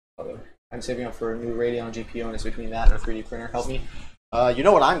other. I'm saving up for a new Radeon GPU, and it's between that and a 3D printer. Help me. You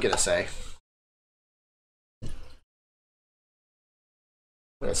know what I'm gonna say. I'm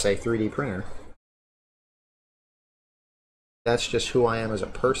gonna say 3D printer. That's just who I am as a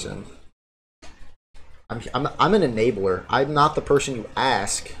person. I'm an enabler. I'm not the person you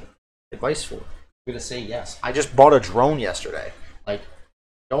ask advice for. I'm gonna say yes. I just bought a drone yesterday. Like,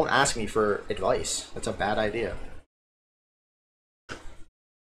 don't ask me for advice. That's a bad idea.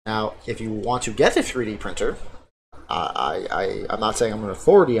 Now, if you want to get a 3D printer, I'm not saying I'm an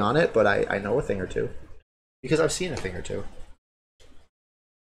authority on it, but I know a thing or two. Because I've seen a thing or two.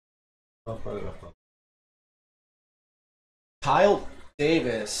 Kyle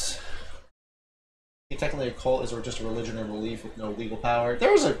Davis. Technically a cult is just a religion or belief with no legal power.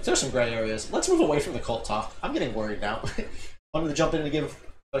 There's some gray areas. Let's move away from the cult talk. I'm getting worried now. Wanted to jump in and give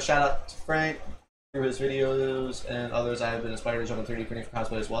a shout out to Frank through his videos and others. I have been inspired to jump in 3D printing for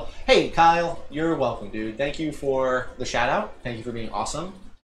cosplay as well. Hey Kyle, you're welcome, dude. Thank you for the shout out. Thank you for being awesome.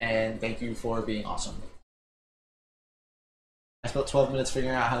 And thank you for being awesome. I spent 12 minutes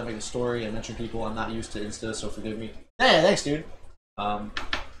figuring out how to make a story and mention people. I'm not used to Insta, so forgive me. Hey, thanks, dude.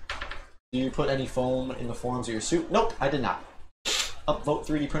 Do you put any foam in the forms of your suit? Nope, I did not. Upvote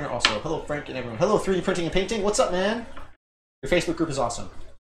 3D printer also. Hello, Frank and everyone. Hello, 3D printing and painting. What's up, man? Your Facebook group is awesome.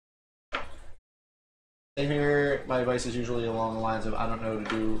 Same here. My advice is usually along the lines of I don't know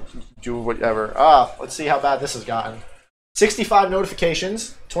to do whatever. Let's see how bad this has gotten. 65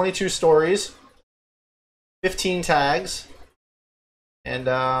 notifications, 22 stories, 15 tags, and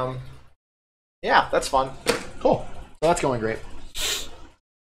yeah, that's fun. Cool. So that's going great.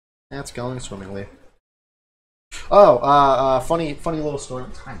 That's going swimmingly. Oh, funny little story.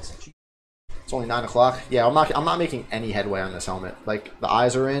 What time is it? It's only 9 o'clock. Yeah, I'm not making any headway on this helmet. Like, the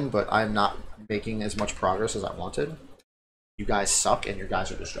eyes are in, but I'm not making as much progress as I wanted. You guys suck, and your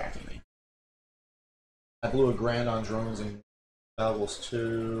guys are distracting me. I blew $1,000 on drones and goggles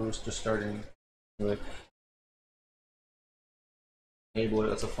too. Just starting. Like, enabler,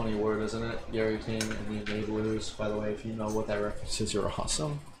 that's a funny word, isn't it? Gary King and the enablers. By the way, if you know what that reference is, you're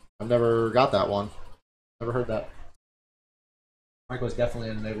awesome. I've never got that one. Never heard that. Mike was definitely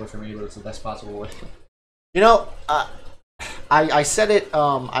an enabler for me, but it's the best possible way. You know, I said it.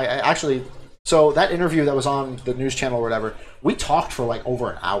 I actually. So that interview that was on the news channel or whatever, we talked for like over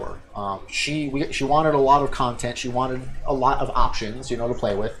an hour. She wanted a lot of content. She wanted a lot of options, you know, to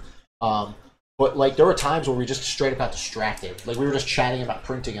play with. But like there were times where we just straight up got distracted. Like we were just chatting about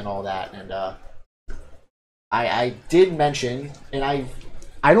printing and all that. And I did mention, and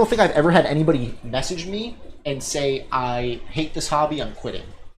I don't think I've ever had anybody message me and say, I hate this hobby, I'm quitting.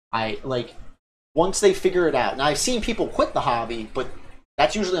 Once they figure it out. Now, I've seen people quit the hobby, but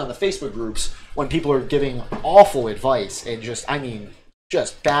that's usually on the Facebook groups when people are giving awful advice and just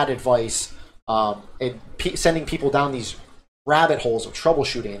bad advice and sending people down these rabbit holes of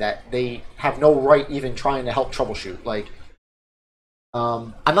troubleshooting that they have no right even trying to help troubleshoot. Like,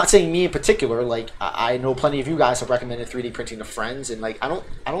 I'm not saying me in particular. Like, I know plenty of you guys have recommended 3D printing to friends, and like I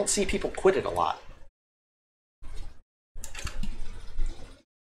don't see people quit it a lot.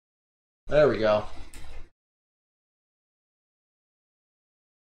 There we go.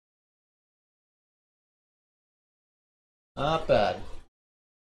 Not bad.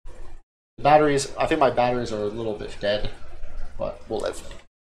 The batteries, I think my batteries are a little bit dead, but we'll live.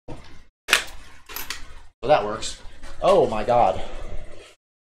 So that works. Oh my god.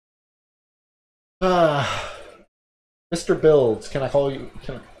 Mr. Builds, can I call you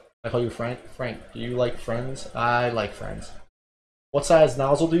Frank? Frank, do you like Friends? I like Friends. What size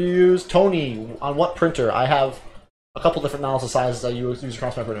nozzle do you use? Tony, on what printer? I have a couple different nozzle sizes I use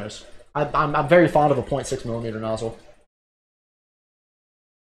across my printers. I'm very fond of a 0.6mm nozzle.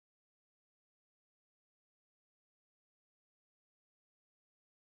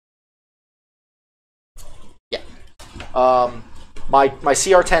 Yeah. My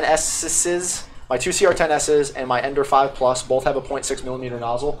CR10S's, my two CR10S's and my Ender 5 Plus both have a 0.6mm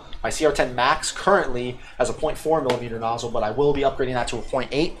nozzle. My CR10 Max currently has a 0.4mm nozzle, but I will be upgrading that to a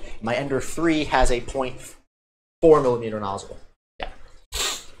 0.8. My Ender 3 has a 0.4mm nozzle. Yeah.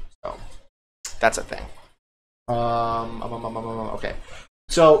 So that's a thing. Okay.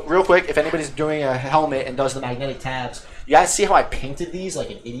 So real quick, if anybody's doing a helmet and does the magnetic tabs, you guys see how I painted these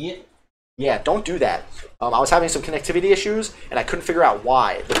like an idiot? Yeah, don't do that. I was having some connectivity issues, and I couldn't figure out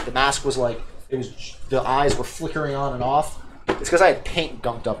why. The mask was like, the eyes were flickering on and off. It's because I had paint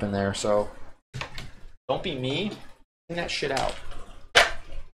gunked up in there, so don't be me. Clean that shit out.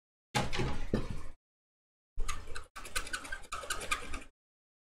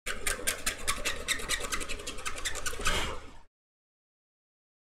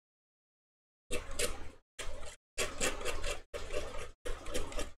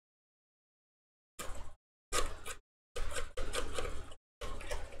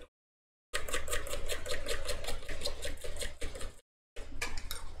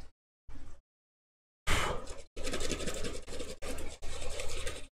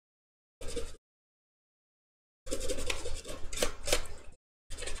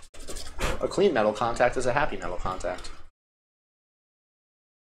 A clean metal contact is a happy metal contact.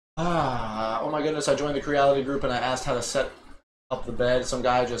 Oh my goodness, I joined the Creality group and I asked how to set up the bed. Some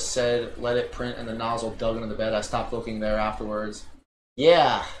guy just said, let it print, and the nozzle dug into the bed. I stopped looking there afterwards.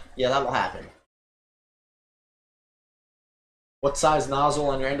 Yeah, that will happen. What size nozzle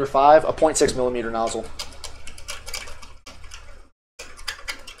on your Ender 5? A 0.6mm nozzle.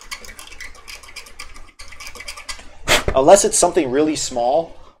 Unless it's something really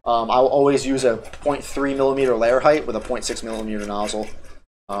small, I'll always use a 0.3mm layer height with a 0.6mm nozzle.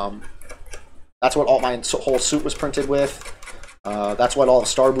 That's what all my whole suit was printed with. That's what all the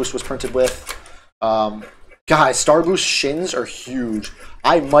Star Boost was printed with. Guys, Star Boost shins are huge.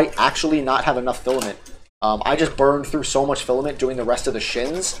 I might actually not have enough filament. I just burned through so much filament doing the rest of the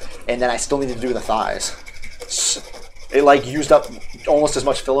shins, and then I still need to do the thighs. It like used up almost as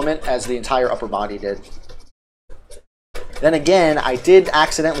much filament as the entire upper body did. Then again, I did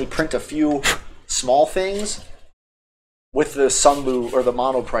accidentally print a few small things with the Sunlu or the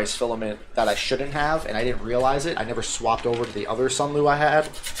monoprice filament that I shouldn't have, and I didn't realize it. I never swapped over to the other Sunlu I had.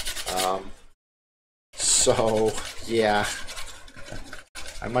 So yeah,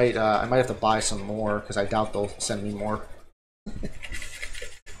 I might have to buy some more because I doubt they'll send me more.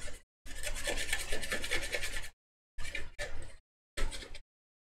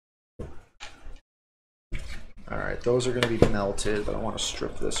 Alright, those are going to be melted, but I want to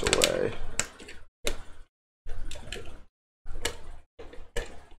strip this away.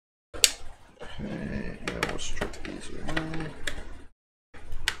 Okay, and we'll strip these away.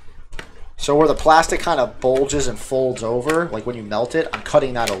 So where the plastic kind of bulges and folds over, like when you melt it, I'm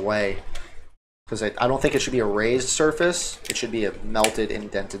cutting that away. Because I don't think it should be a raised surface. It should be a melted,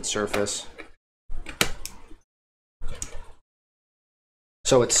 indented surface.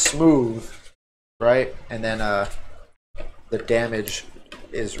 So it's smooth, right? And then the damage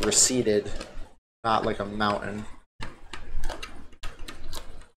is receded, not like a mountain.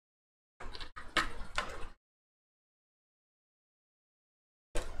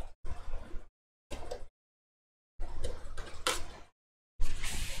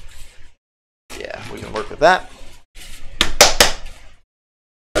 Yeah, we can work with that.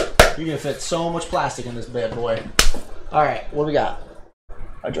 You can fit so much plastic in this bad boy. All right, what do we got?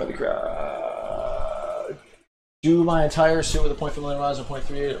 I draw the crowd. Do my entire suit with a 0.4mm riser,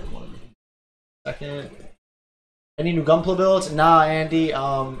 0.38. 1 second. Any new gunpla builds? Nah, Andy.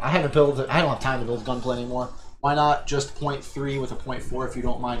 I haven't built it. I don't have time to build gunpla anymore. Why not just 0.3 with a 0.4 if you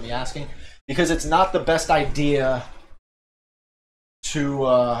don't mind me asking? Because it's not the best idea to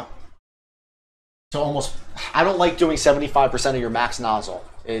almost. I don't like doing 75% of your max nozzle.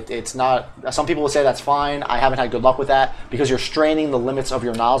 It's not. Some people would say that's fine. I haven't had good luck with that because you're straining the limits of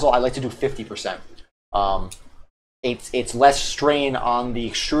your nozzle. I like to do 50%. It's less strain on the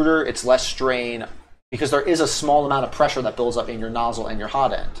extruder. It's less strain because there is a small amount of pressure that builds up in your nozzle and your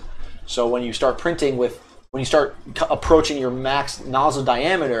hot end. So when you start printing when you start approaching your max nozzle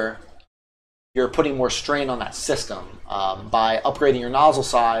diameter, you're putting more strain on that system. By upgrading your nozzle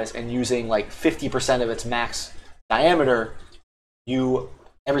size and using like 50% of its max diameter,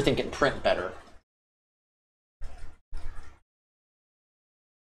 everything can print better.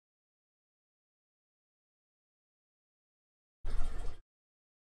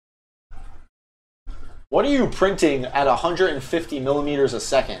 What are you printing at 150 millimeters a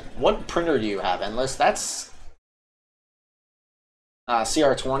second? What printer do you have, Endless? That's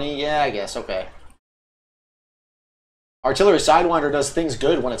CR20? Yeah, I guess. Okay. Artillery Sidewinder does things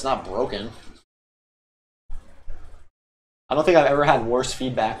good when it's not broken. I don't think I've ever had worse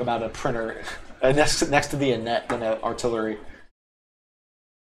feedback about a printer next to the Annette than an Artillery.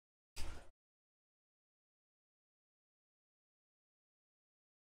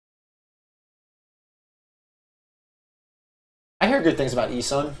 I hear good things about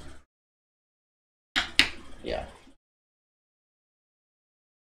eSun. Yeah.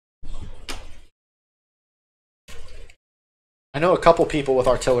 I know a couple people with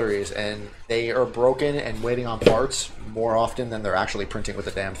artilleries, and they are broken and waiting on parts more often than they're actually printing with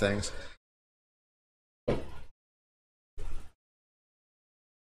the damn things.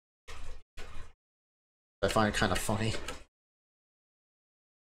 I find it kind of funny.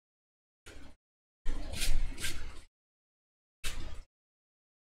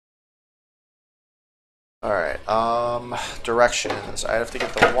 Alright, directions. I have to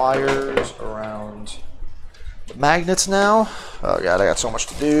get the wires around the magnets now. Oh god, I got so much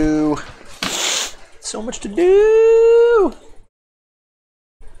to do. So much to do!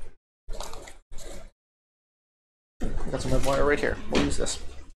 Got some red wire right here. We'll use this.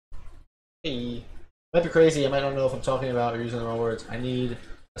 Hey. Might be crazy, I might not know if I'm talking about or using the wrong words. I need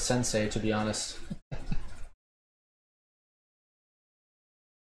a sensei, to be honest.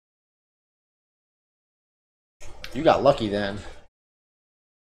 You got lucky then.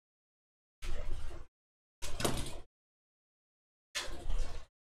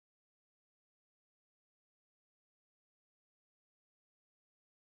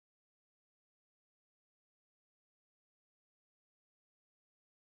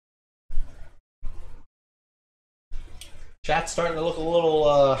 Chat's starting to look a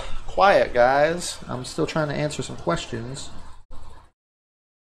little quiet, guys. I'm still trying to answer some questions.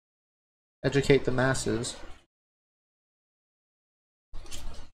 Educate the masses.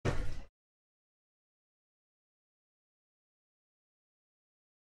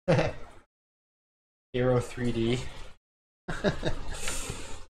 Hero 3D.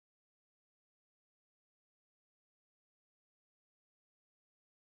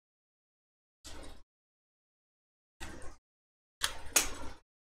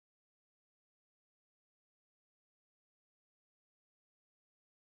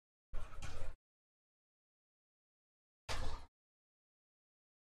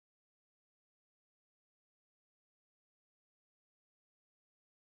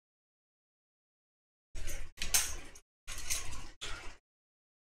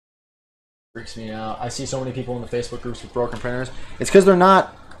 Freaks me out. I see so many people in the Facebook groups with broken printers. It's because they're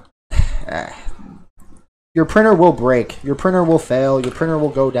not... Your printer will break. Your printer will fail. Your printer will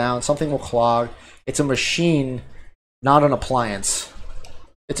go down. Something will clog. It's a machine, not an appliance.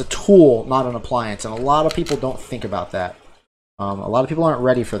 It's a tool, not an appliance. And a lot of people don't think about that. A lot of people aren't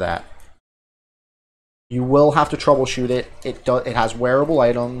ready for that. You will have to troubleshoot it. It has wearable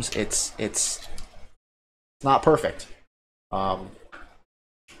items. It's not perfect.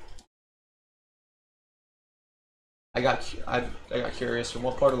 I got curious. From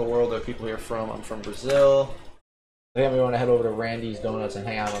what part of the world are people here from? I'm from Brazil. I think we want to head over to Randy's Donuts and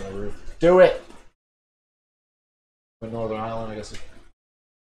hang out on the roof. Do it! Northern Ireland, I guess.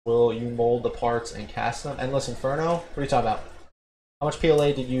 Will you mold the parts and cast them? Endless Inferno? What are you talking about? How much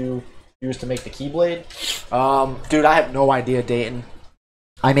PLA did you use to make the Keyblade? Dude, I have no idea, Dayton.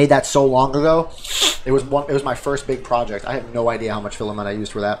 I made that so long ago. It was my first big project. I have no idea how much filament I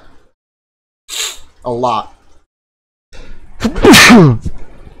used for that. A lot.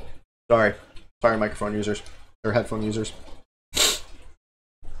 Sorry, microphone users or headphone users.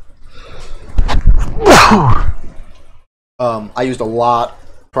 I used a lot,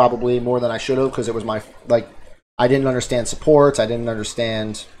 probably more than I should have, because it was my I didn't understand supports. I didn't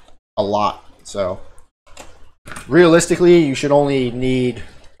understand a lot. So realistically, you should only need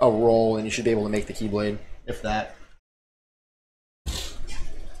a roll, and you should be able to make the Keyblade, if that.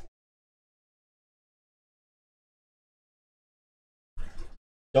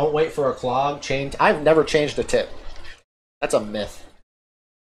 Don't wait for a clog. Change. I've never changed a tip. That's a myth.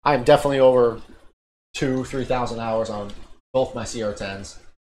 I'm definitely over 3,000 hours on both my CR10s.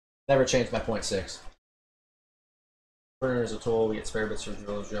 Never changed my 0.6. Printer is a tool. We get spare bits for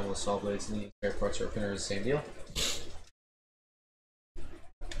drillers, dremel, saw blades, and the spare parts for a printer is the same deal.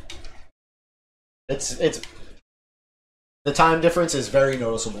 It's the time difference is very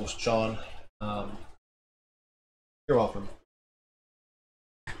noticeable, Sean. You're welcome.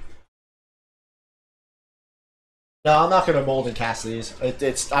 No, I'm not gonna mold and cast these. I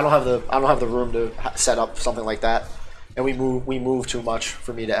don't have the room to set up something like that, and we move too much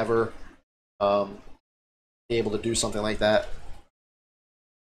for me to ever be able to do something like that.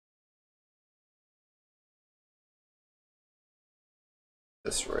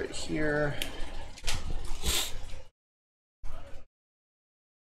 This right here.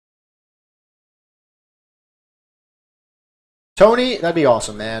 Tony, that'd be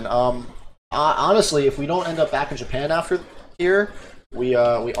awesome, man. Honestly, if we don't end up back in Japan after here, we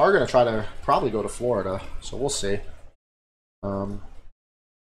are gonna try to probably go to Florida. So we'll see.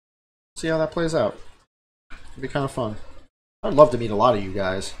 See how that plays out. It'd be kind of fun. I'd love to meet a lot of you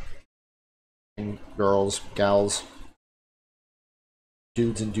guys, and girls, gals,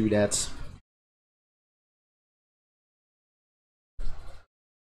 dudes, and dudettes.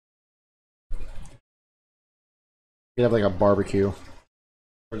 You'd have like a barbecue.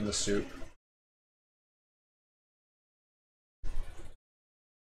 Bring the suit.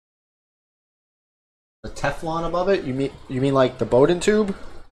 The Teflon above it? You mean like the Bowden tube?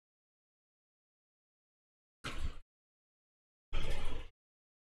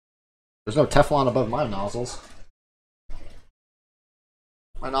 There's no Teflon above my nozzles.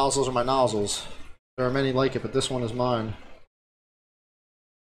 My nozzles are my nozzles. There are many like it, but this one is mine.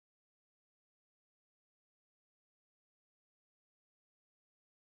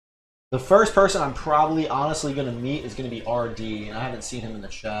 The first person I'm probably honestly going to meet is going to be RD, and I haven't seen him in the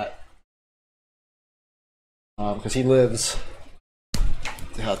chat. Because he lives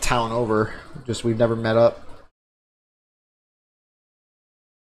a town over. Just we've never met up.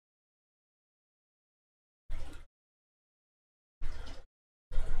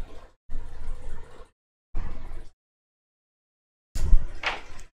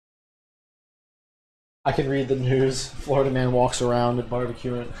 I can read the news. Florida man walks around at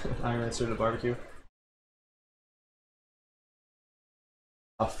barbecue and Iron suit at barbecue.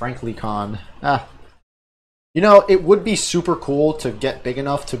 Frankly con. You know, it would be super cool to get big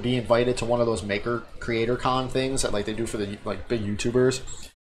enough to be invited to one of those maker creator con things that like they do for the like big YouTubers.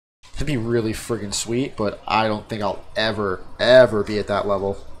 It'd be really friggin' sweet, but I don't think I'll ever be at that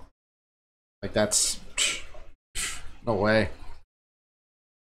level. Like that's no way.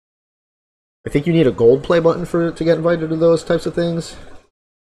 I think you need a gold play button to get invited to those types of things.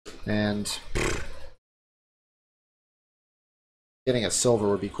 And getting a silver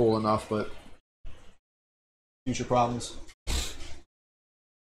would be cool enough, but future problems.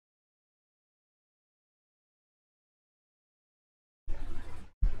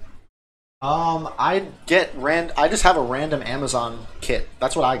 I just have a random Amazon kit.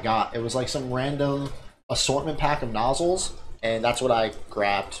 That's what I got. It was like some random assortment pack of nozzles, and that's what I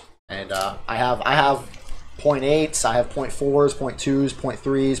grabbed. And I have 0.8s, I have 0.4s, 0.2s,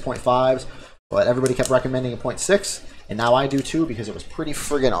 0.3s, 0.5s, but everybody kept recommending a 0.6, and now I do too because it was pretty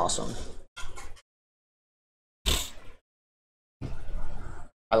friggin' awesome.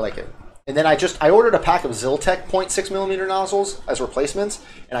 I like it. And then I ordered a pack of Ziltech 0.6mm nozzles as replacements,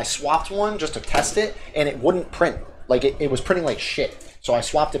 and I swapped one just to test it, and it wouldn't print. Like it was printing like shit. So I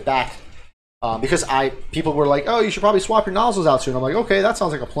swapped it back because people were like, oh, you should probably swap your nozzles out soon. I'm like, okay, that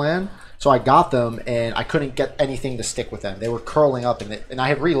sounds like a plan. So I got them, and I couldn't get anything to stick with them. They were curling up, and I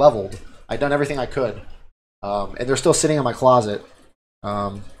had re-leveled. I'd done everything I could, and they're still sitting in my closet.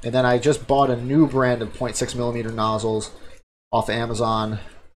 And then I just bought a new brand of 0.6mm nozzles off of Amazon.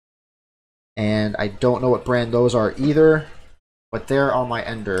 And I don't know what brand those are either, but they're on my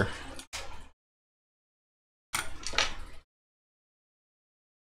ender.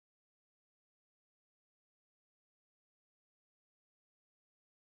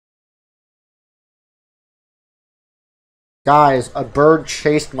 Guys, a bird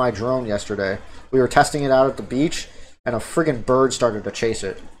chased my drone yesterday. We were testing it out at the beach, and a friggin' bird started to chase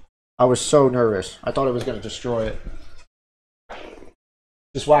it. I was so nervous. I thought it was going to destroy it.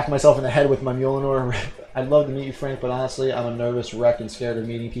 Just whacked myself in the head with my Mjolnir. I'd love to meet you, Frank, but honestly, I'm a nervous wreck and scared of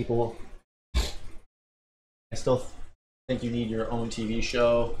meeting people. I still think you need your own TV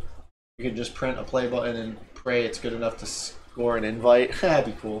show. You could just print a play button and pray it's good enough to score an invite.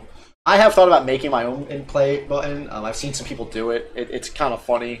 That'd be cool. I have thought about making my own in-play button. I've seen some people do it. It's kind of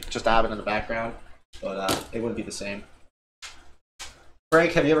funny just to have it in the background, but it wouldn't be the same.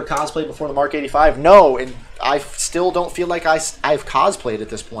 Frank, have you ever cosplayed before the Mark 85? No, and I still don't feel like I've cosplayed at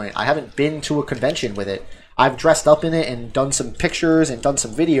this point. I haven't been to a convention with it. I've dressed up in it and done some pictures and done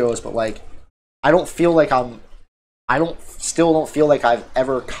some videos, but like, I don't feel like still don't feel like I've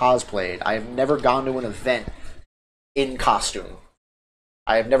ever cosplayed. I have never gone to an event in costume.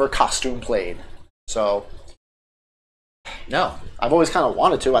 I have never costume played. So, no. I've always kind of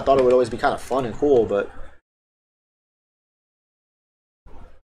wanted to. I thought it would always be kind of fun and cool, but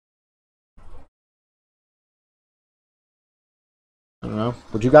I don't know.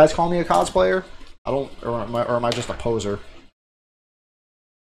 Would you guys call me a cosplayer? I don't, or am I just a poser?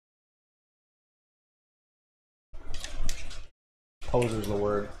 Poser's the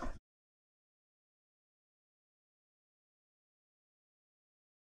word.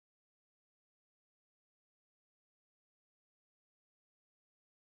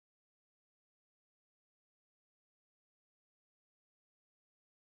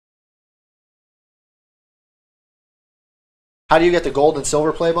 How do you get the gold and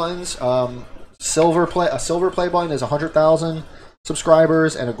silver play buttons? A silver play button is 100,000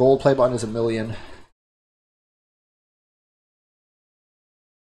 subscribers, and a gold play button is 1,000,000.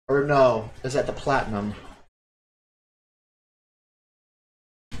 Or no, is that the platinum?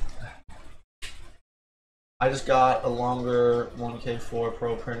 I just got a longer 1K4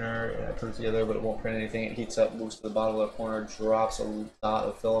 Pro printer, and I put it together, but it won't print anything. It heats up, moves to the bottom of the corner, drops a dot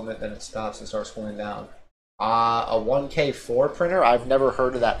of filament, then it stops and starts cooling down. A 1K4 printer? I've never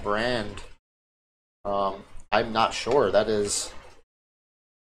heard of that brand. I'm not sure. That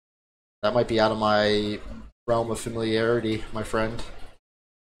might be out of my realm of familiarity, my friend.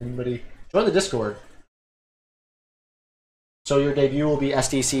 Anybody? Join the Discord. So your debut will be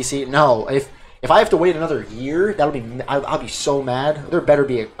SDCC? No, if I have to wait another year, I'll be so mad. There better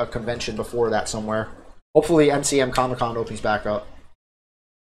be a convention before that somewhere. Hopefully MCM Comic Con opens back up.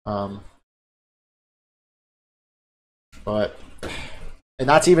 But, and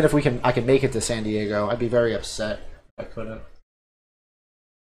that's even if I can make it to San Diego. I'd be very upset if I couldn't.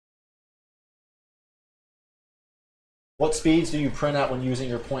 What speeds do you print at when using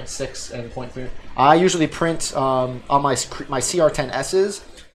your 0.6 and 0.3? I usually print on my CR10Ss.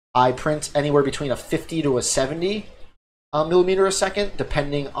 I print anywhere between a 50 to a 70 millimeter a second,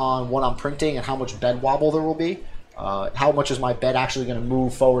 depending on what I'm printing and how much bed wobble there will be. How much is my bed actually going to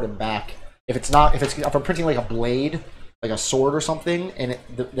move forward and back? If I'm printing like a blade, like a sword or something, and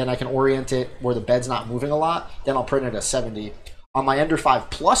then I can orient it where the bed's not moving a lot, then I'll print it at 70. On my Ender 5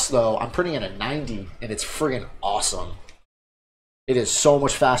 Plus, though, I'm printing it at 90, and it's friggin' awesome. It is so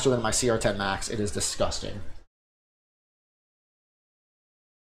much faster than my CR10 Max. It is disgusting.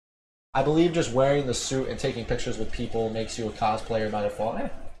 I believe just wearing the suit and taking pictures with people makes you a cosplayer by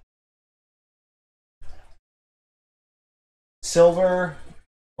default. Silver,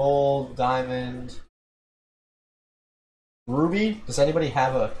 gold, diamond, ruby. Does anybody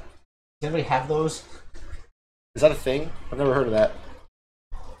have those? Is that a thing? I've never heard of that.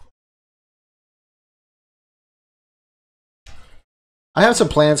 I have some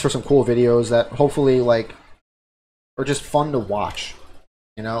plans for some cool videos that hopefully like are just fun to watch.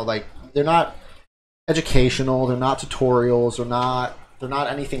 You know, like they're not educational, they're not tutorials, they're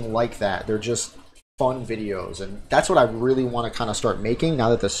not anything like that. They're just fun videos, and that's what I really want to kind of start making now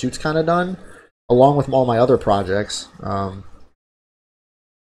that the suit's kind of done, along with all my other projects.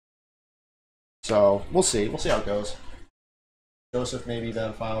 So we'll see how it goes. Joseph, maybe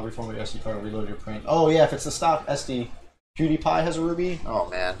that file, reformat your SD card, reload your print. Oh yeah, if it's the stock SD. PewDiePie has a ruby? Oh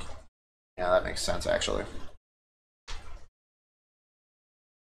man. Yeah, that makes sense actually.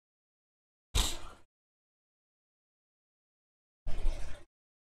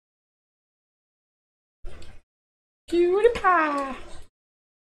 PewDiePie!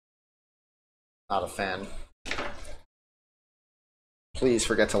 Not a fan. Please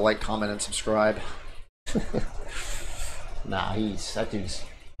forget to like, comment, and subscribe. Nah, that dude's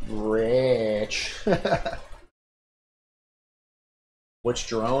rich. Which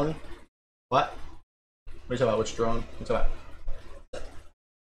drone? What? What are you talking about? Which drone? What are you talking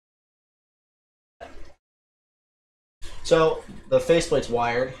about? So, the faceplate's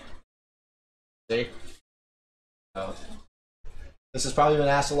wired. See? Oh. This has probably been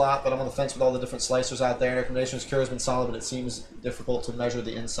asked a lot, but I'm on the fence with all the different slicers out there. Recommendations cure has been solid, but it seems difficult to measure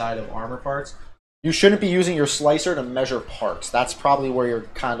the inside of armor parts. You shouldn't be using your slicer to measure parts. That's probably where you're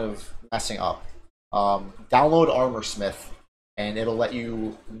kind of messing up. Download ArmorSmith, and it'll let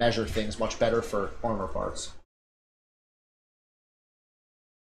you measure things much better for armor parts.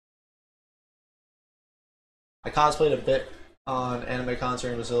 I cosplayed a bit on Anime Concert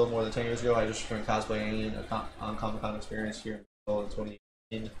in Brazil more than 10 years ago. I just returned cosplaying on Comic Con experience here in Brazil in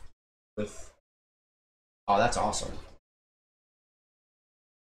 2018 with. Oh, that's awesome.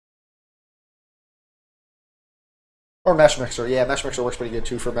 Or Mesh Mixer. Yeah, Mesh Mixer works pretty good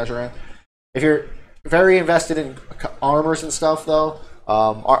too for measuring. If you're very invested in armors and stuff, though,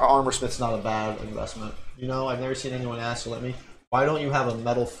 Armor Smith's not a bad investment. You know, I've never seen anyone ask, let me, why don't you have a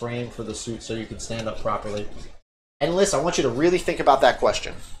metal frame for the suit so you can stand up properly? And Liz, I want you to really think about that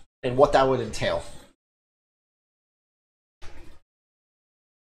question and what that would entail.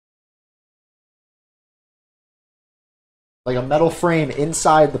 Like a metal frame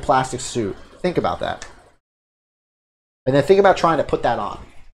inside the plastic suit. Think about that. And then think about trying to put that on.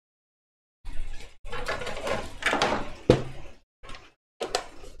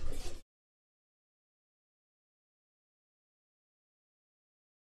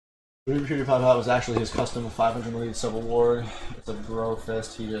 Ruby 55 was actually his custom 500 milliliter Civil War. It's a bro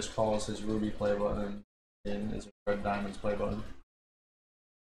fist. He just calls his Ruby play button and his Red Diamonds play button.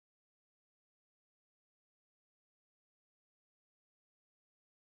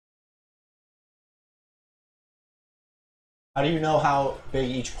 How do you know how big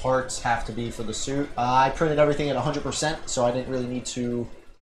each parts have to be for the suit? I printed everything at 100%, so I didn't really need to.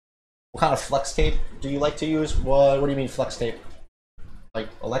 What kind of flex tape do you like to use? What do you mean flex tape? Like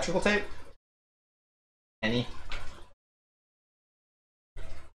electrical tape? Any?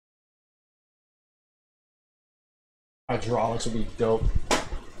 Hydraulics would be dope.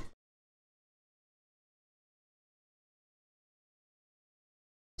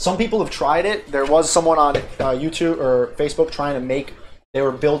 Some people have tried it. There was someone on YouTube or Facebook trying to make. They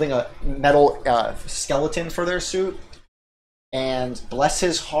were building a metal skeleton for their suit, and bless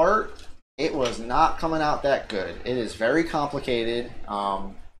his heart, it was not coming out that good. It is very complicated.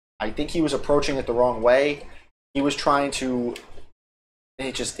 I think he was approaching it the wrong way. He was trying to.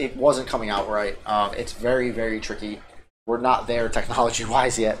 It wasn't coming out right. It's very, very tricky. We're not there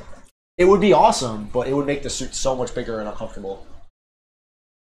technology-wise yet. It would be awesome, but it would make the suit so much bigger and uncomfortable.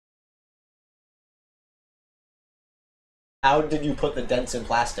 How did you put the dents in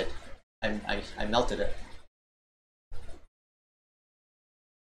plastic? I melted it.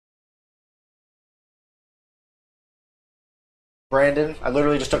 Brandon, I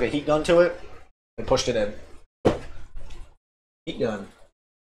literally just took a heat gun to it and pushed it in. Heat gun.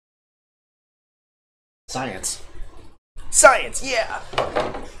 Science. Science, yeah!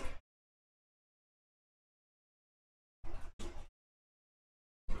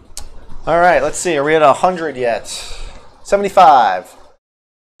 Alright, let's see. Are we at 100 yet? 75.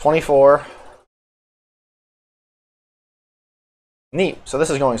 24. Neat. So this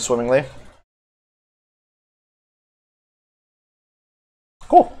is going swimmingly.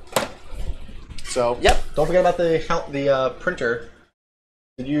 Cool. So, yep. Don't forget about the printer.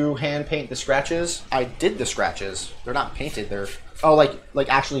 Did you hand paint the scratches? I did the scratches. They're not painted. They're like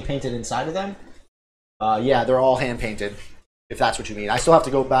actually painted inside of them. Yeah, they're all hand painted. If that's what you mean. I still have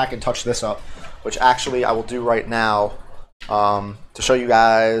to go back and touch this up, which actually I will do right now to show you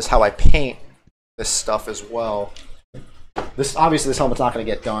guys how I paint this stuff as well. Obviously this helmet's not going to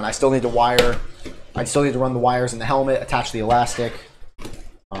get done. I still need to wire. I still need to run the wires in the helmet, attach the elastic.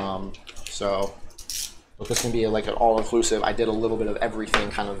 But this can be like an all-inclusive. I did a little bit of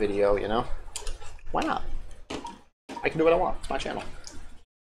everything kind of video, you know. Why not? I can do what I want. It's my channel.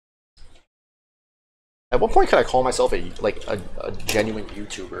 At what point could I call myself a genuine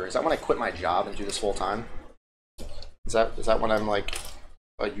YouTuber? Is that when I quit my job and do this full time? Is that when I'm like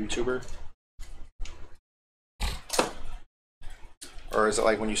a YouTuber? Or is it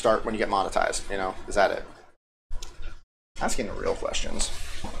like when you get monetized, you know? Is that it? Asking the real questions.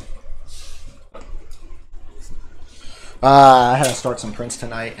 I had to start some prints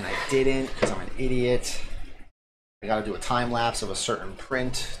tonight and I didn't because I'm an idiot. I gotta do a time lapse of a certain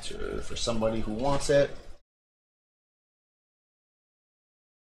print for somebody who wants it.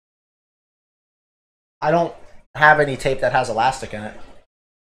 I don't have any tape that has elastic in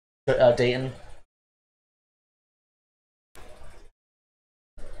it. Dayton.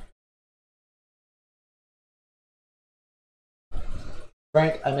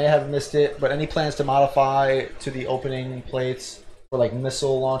 Frank, I may have missed it, but any plans to modify to the opening plates for like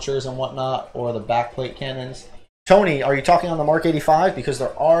missile launchers and whatnot, or the backplate cannons? Tony, are you talking on the Mark 85? Because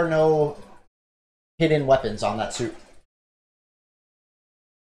there are no hidden weapons on that suit.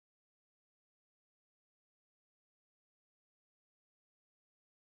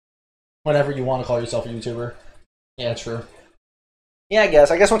 Whatever you want to call yourself a YouTuber. Yeah, true. Yeah, I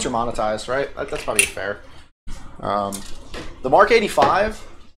guess once you're monetized, right? That's probably fair. The Mark 85,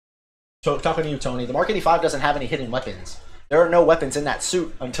 So talking to you, Tony, the Mark 85 doesn't have any hidden weapons. There are no weapons in that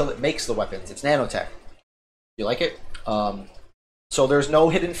suit until it makes the weapons. It's nanotech. You like it? So there's no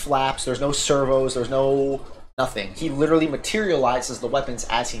hidden flaps, there's no servos, there's no nothing. He literally materializes the weapons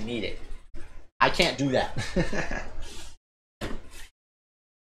as he need it. I can't do that.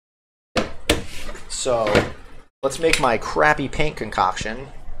 So let's make my crappy paint concoction.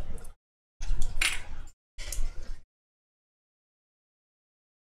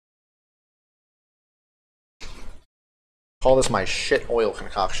 Call this my shit oil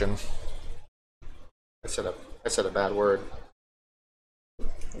concoction. I said a bad word.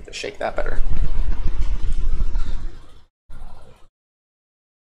 Need to shake that better.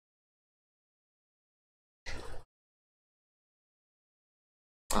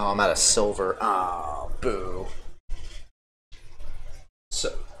 Oh, I'm out of silver. Oh, boo.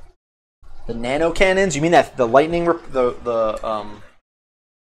 So the nano cannons? You mean that the lightning the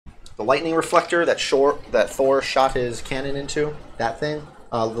lightning reflector that Thor shot his cannon into? That thing?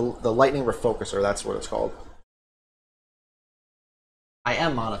 The lightning refocuser. That's what it's called. I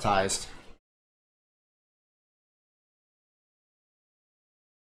am monetized.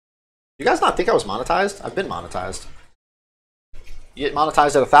 You guys not think I was monetized? I've been monetized. You get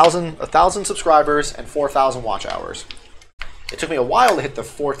monetized at 1,000 subscribers and 4,000 watch hours. It took me a while to hit the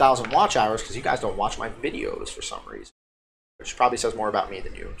 4,000 watch hours because you guys don't watch my videos for some reason, which probably says more about me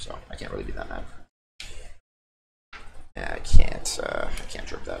than you. So I can't really be that mad. Yeah, I can't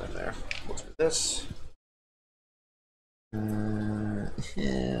drip that in there. What's with this?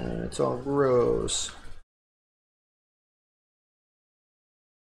 Yeah, it's all gross.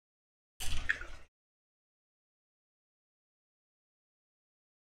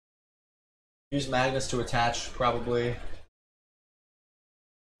 Use magnets to attach, probably.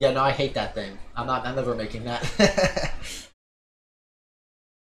 Yeah, no, I hate that thing. I'm never making that.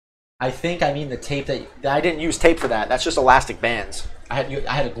 I think I mean the tape that I didn't use tape for that. That's just elastic bands. I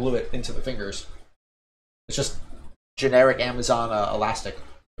had to glue it into the fingers. It's just generic Amazon elastic.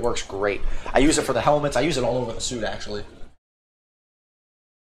 It works great. I use it for the helmets. I use it all over the suit, actually.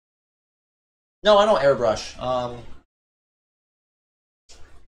 No, I don't airbrush.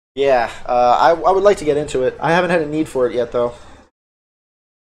 Yeah, I would like to get into it. I haven't had a need for it yet, though.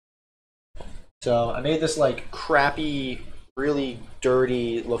 So I made this like crappy, really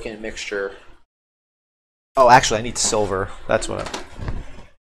dirty looking mixture. Oh, actually, I need silver. That's what.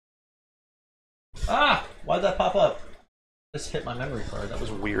 Ah! Why'd that pop up? This hit my memory card. That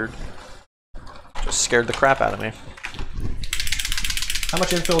was weird. Just scared the crap out of me. How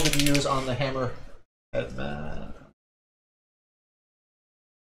much infill did you use on the hammer head, man?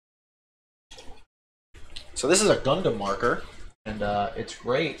 So this is a Gundam marker, and it's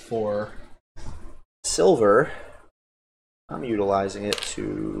great for silver. I'm utilizing it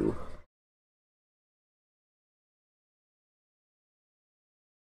to...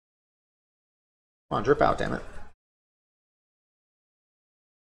 Come on, drip out, damn it.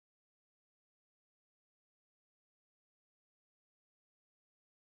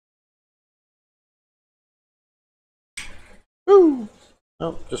 Woo!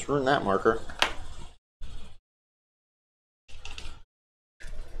 Oh, just ruined that marker.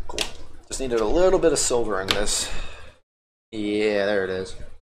 Cool. Just needed a little bit of silver in this. Yeah, there it is.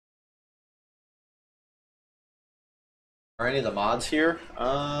 Are any of the mods here?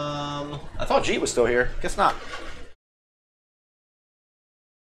 I thought Jeet was still here. Guess not.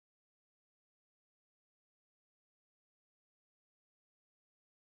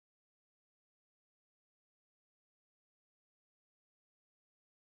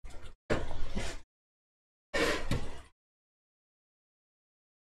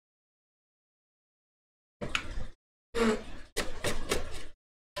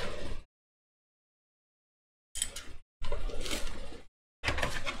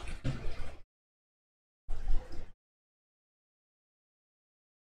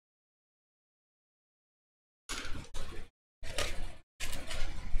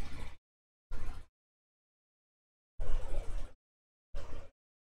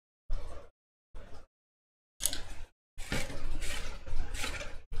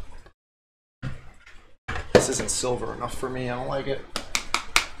 This isn't silver enough for me. I don't like it.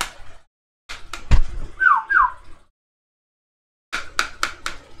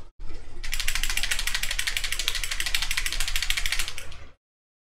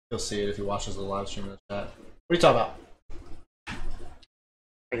 You'll see it if he watches the live stream in the chat. What are you talking about?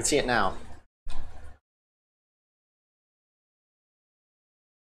 I can see it now.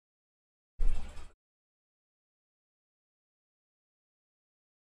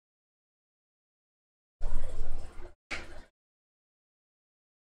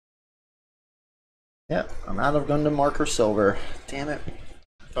 Yep, I'm out of Gundam marker silver. Damn it.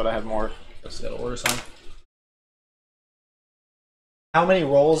 Thought I had more. Just gotta order some. How many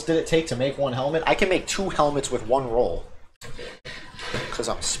rolls did it take to make one helmet? I can make 2 helmets with 1 roll. Because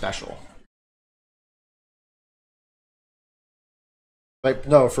I'm special. Like,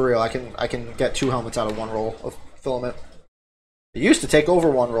 no, for real, I can get 2 helmets out of 1 roll of filament. It used to take over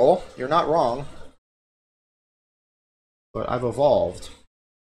 1 roll. You're not wrong. But I've evolved.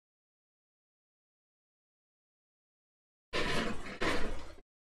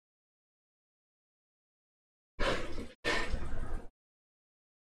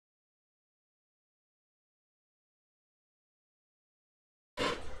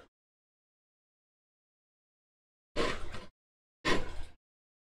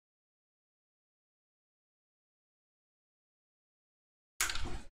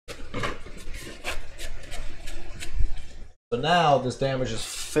 So now this damage is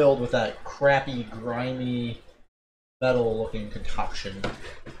filled with that crappy, grimy, metal-looking concoction.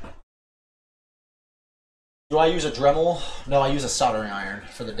 Do I use a Dremel? No, I use a soldering iron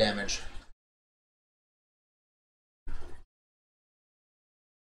for the damage.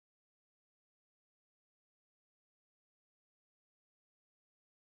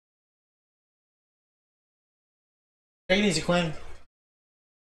 Take it easy, Quinn.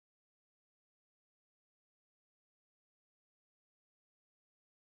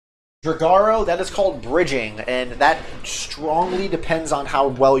 Dragaro, that is called bridging, and that strongly depends on how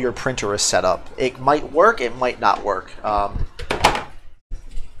well your printer is set up. It might work, it might not work.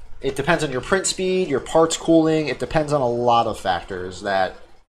 It depends on your print speed, your parts cooling, it depends on a lot of factors. That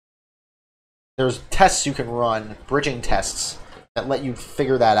there's tests you can run, bridging tests, that let you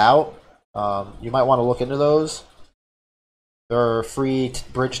figure that out. You might want to look into those. There are free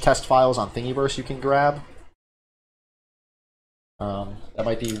bridge test files on Thingiverse you can grab. That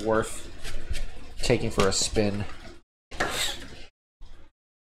might be worth taking for a spin.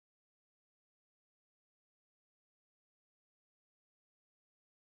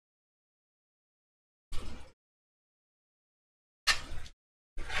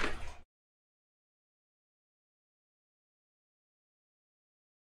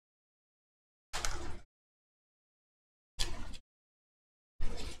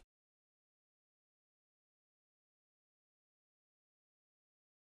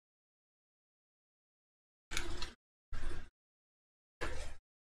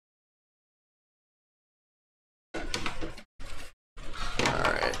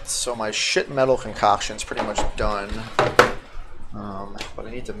 So my shit metal concoction's pretty much done. But I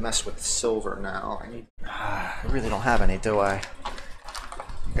need to mess with silver now. I really don't have any, do I?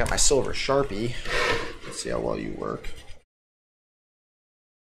 I got my silver Sharpie. Let's see how well you work.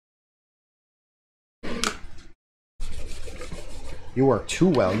 You work too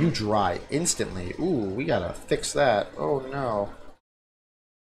well. You dry instantly. Ooh, we gotta fix that. Oh no.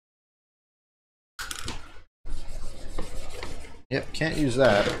 Yep, can't use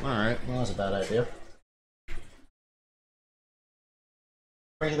that. Alright, well, that's a bad idea.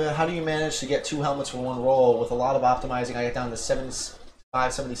 How do you manage to get 2 helmets for 1 roll? With a lot of optimizing, I get down to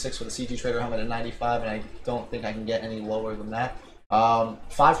 7576 for the CG Trader helmet at 95, and I don't think I can get any lower than that. 5%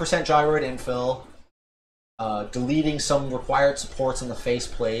 gyroid infill, deleting some required supports in the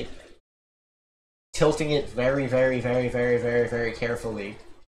faceplate, tilting it very, very, very, very, very, very carefully.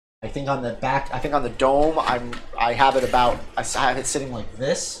 I think on the back, I think on the dome, I have it sitting like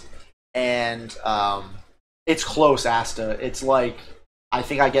this, and it's close, Asta. It's like, I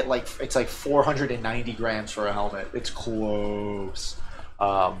think I get like, it's like 490 grams for a helmet. It's close.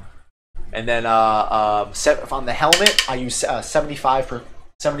 And then on the helmet, I use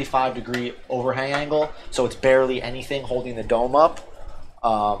 75 degree overhang angle, so it's barely anything holding the dome up.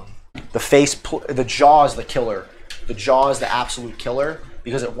 The jaw is the killer. The jaw is the absolute killer,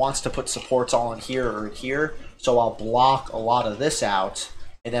 because it wants to put supports all in here or here, so I'll block a lot of this out,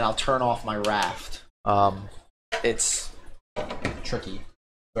 and then I'll turn off my raft. It's tricky.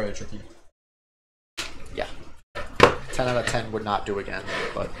 Very tricky. Yeah. 10 out of 10 would not do again,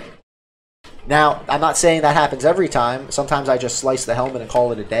 but... Now, I'm not saying that happens every time. Sometimes I just slice the helmet and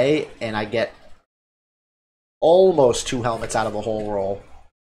call it a day, and I get almost 2 helmets out of a whole roll.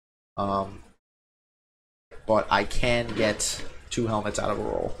 But I can get 2 helmets out of a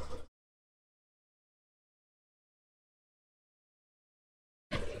roll.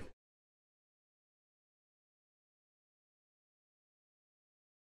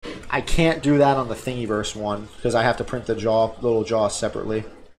 I can't do that on the Thingiverse one, because I have to print the little jaw separately.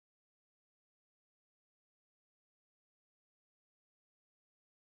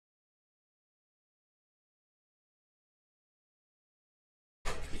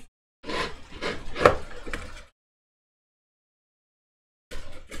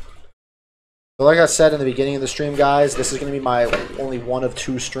 So like I said in the beginning of the stream, guys, this is going to be my only one of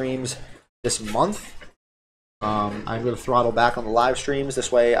 2 streams this month. I'm going to throttle back on the live streams.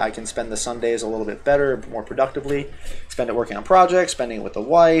 This way I can spend the Sundays a little bit better, more productively. Spend it working on projects, spending it with the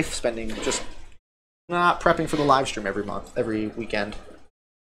wife, spending just not prepping for the live stream every month, every weekend.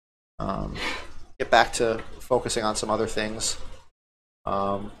 Get back to focusing on some other things.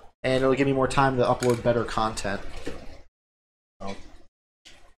 And it'll give me more time to upload better content.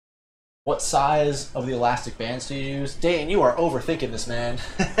 What size of the elastic bands do you use? Dane, you are overthinking this, man.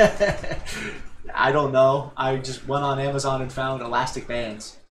 I don't know. I just went on Amazon and found elastic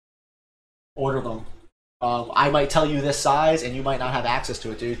bands. Order them. I might tell you this size, and you might not have access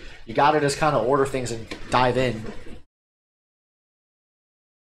to it, dude. You gotta just kind of order things and dive in.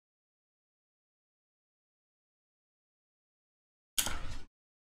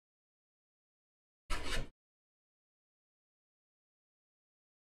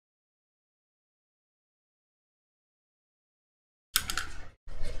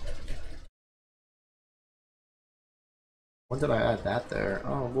 When did I add that there?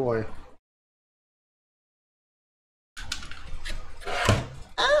 Oh boy.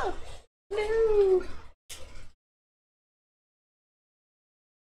 Oh no.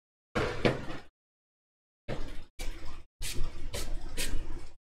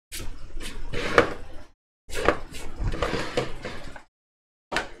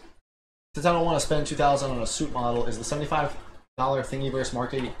 Since I don't want to spend $2,000 on a suit model, is the $75 Thingiverse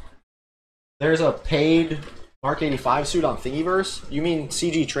Mark 80? There's a paid Mark 85 suit on Thingiverse? You mean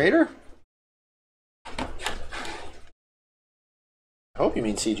CG Trader? I hope you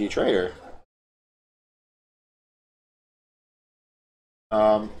mean CG Trader.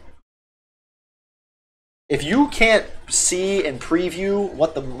 If you can't see and preview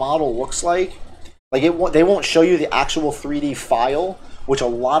what the model looks like they won't show you the actual 3D file, which a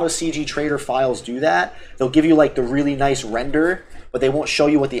lot of CG Trader files do that. They'll give you like the really nice render, but they won't show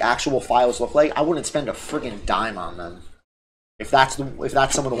you what the actual files look like. I wouldn't spend a friggin' dime on them if that's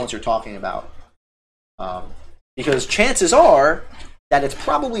some of the ones you're talking about, because chances are that it's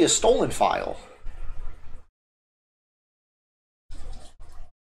probably a stolen file.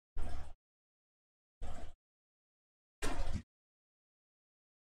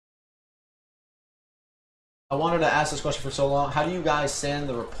 I wanted to ask this question for so long. How do you guys sand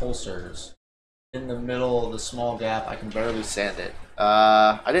the repulsors? In the middle of the small gap, I can barely sand it.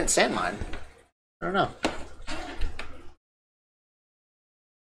 I didn't sand mine. I don't know.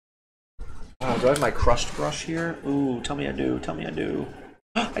 Oh, do I have my crushed brush here? Ooh, tell me I do. Tell me I do.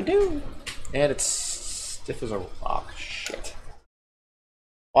 I do. And it's stiff as a rock. Shit.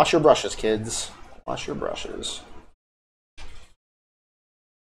 Wash your brushes, kids. Wash your brushes.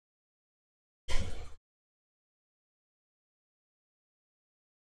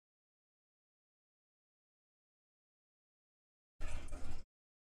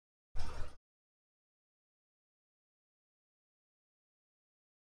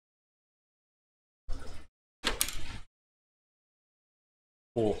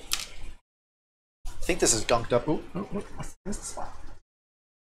 Cool. I think this is gunked up. Ooh, this is fine.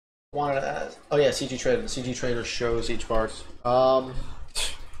 Wanted to ask. Oh yeah, CG Trader. The CG Trader shows each part. Go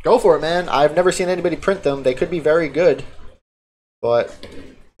for it, man. I've never seen anybody print them. They could be very good, but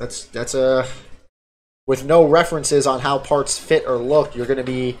that's a with no references on how parts fit or look. You're gonna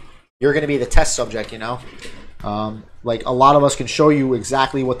be the test subject, you know. Like a lot of us can show you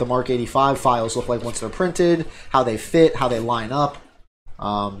exactly what the Mark 85 files look like once they're printed, how they fit, how they line up.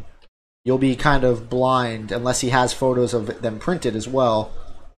 You'll be kind of blind unless he has photos of them printed as well.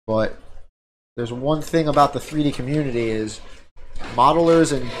 But there's one thing about the 3D community is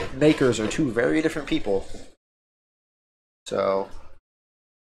modelers and makers are two very different people. So,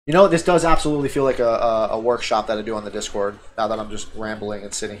 you know, this does absolutely feel like a workshop that I do on the Discord, now that I'm just rambling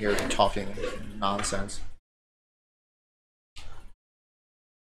and sitting here and talking nonsense.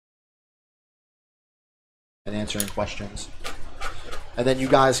 And answering questions. And then you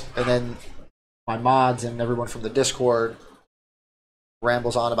guys, and then my mods and everyone from the Discord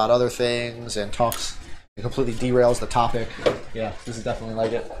rambles on about other things and talks and completely derails the topic. Yeah, this is definitely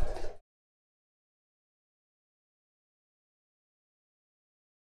like it.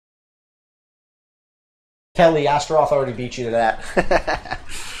 Kelly, Astaroth already beat you to that.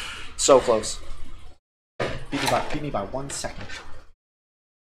 So close. Beat me by 1 second.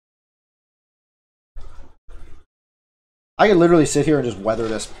 I could literally sit here and just weather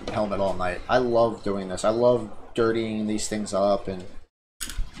this helmet all night. I love doing this. I love dirtying these things up and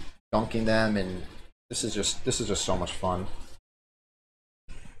dunking them, and this is just so much fun.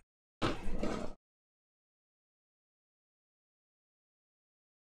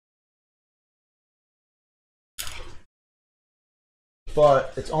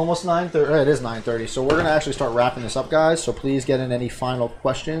 But it's almost 9:30. It is 9:30, so we're gonna actually start wrapping this up, guys. So please get in any final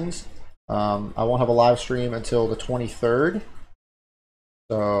questions. I won't have a live stream until the 23rd,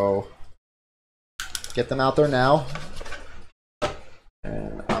 so get them out there now.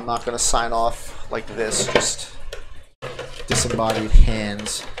 And I'm not gonna sign off like this, just disembodied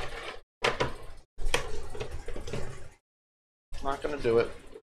hands. I'm not gonna do it.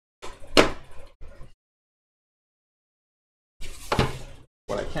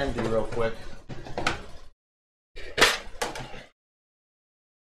 What I can do real quick.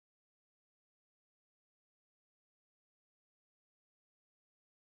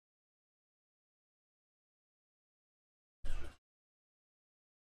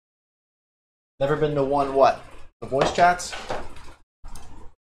 Never been to one what? The voice chats?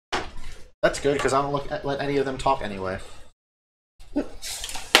 That's good because I don't let any of them talk anyway.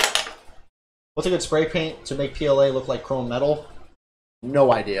 What's a good spray paint to make PLA look like chrome metal?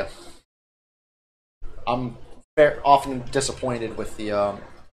 No idea. I'm often disappointed with the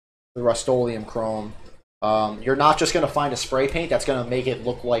Rust-Oleum chrome. You're not just going to find a spray paint that's going to make it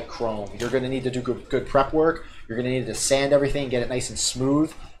look like chrome. You're going to need to do good prep work. You're going to need to sand everything, get it nice and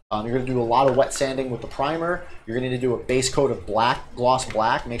smooth. You're going to do a lot of wet sanding with the primer. You're going to need to do a base coat of black, gloss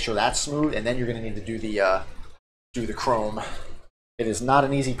black, make sure that's smooth, and then you're going to need to do the chrome. It is not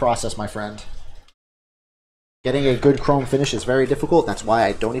an easy process, my friend. Getting a good chrome finish is very difficult. That's why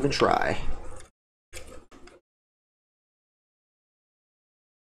I don't even try.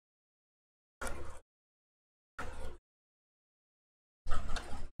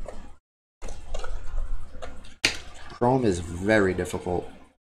 Chrome is very difficult.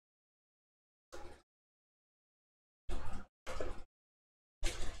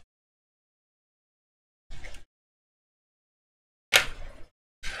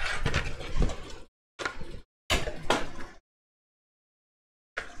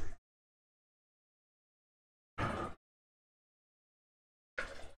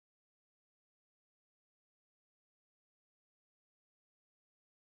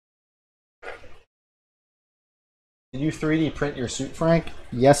 Did you 3D print your suit, Frank?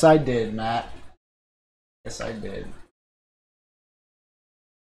 Yes, I did, Matt. Yes, I did.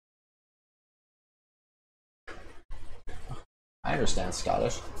 I understand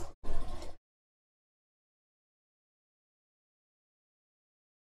Scottish.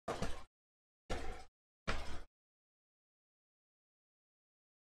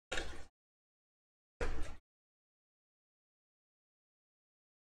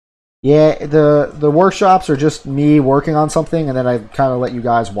 Yeah, the workshops are just me working on something, and then I kind of let you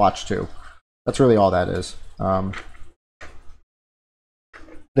guys watch too. That's really all that is.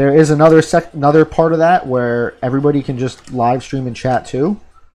 There is another part of that where everybody can just live stream and chat too,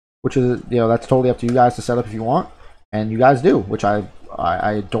 which is, you know, that's totally up to you guys to set up if you want, and you guys do, which I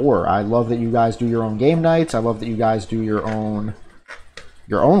adore. I love that you guys do your own game nights. I love that you guys do your own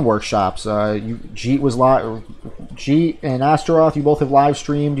workshops. Jeet was live. Jeet and Astaroth, you both have live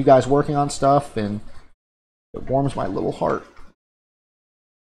streamed. You guys working on stuff, and it warms my little heart.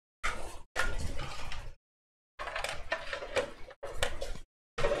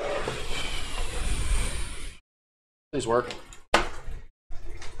 Please work.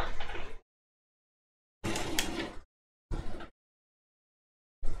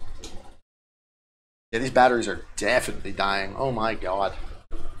 Yeah, these batteries are definitely dying. Oh my god.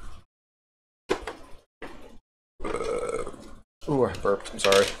 Ooh, I burped. I'm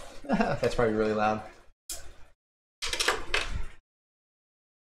sorry. That's probably really loud.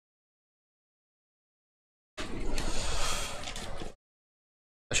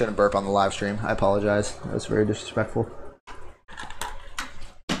 I shouldn't burp on the live stream. I apologize. That was very disrespectful.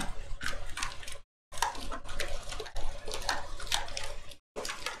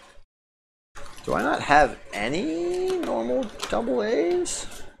 Do I not have any normal double A's?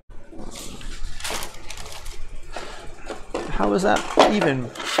 How is that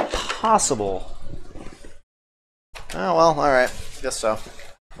even possible? Oh, well, alright. Guess so.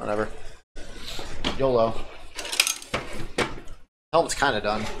 Whatever. YOLO. Helmet's kind of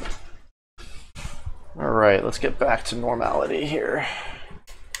done. Alright, let's get back to normality here.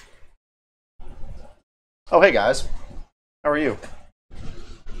 Oh, hey guys. How are you?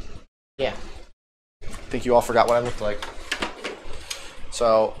 Yeah. I think you all forgot what I looked like.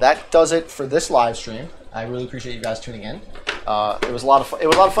 So that does it for this live stream. I really appreciate you guys tuning in. It was a lot of fun. It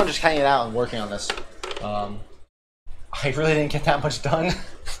was a lot of fun just hanging out and working on this. I really didn't get that much done.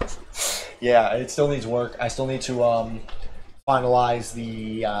 Yeah, it still needs work. I still need to finalize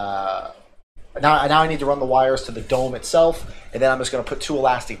the. Now I need to run the wires to the dome itself, and then I'm just going to put 2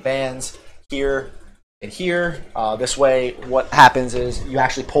 elastic bands here in here. This way, what happens is you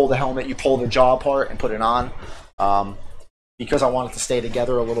actually pull the helmet, you pull the jaw apart and put it on. Because I want it to stay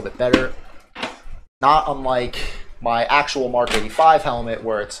together a little bit better. Not unlike my actual Mark 85 helmet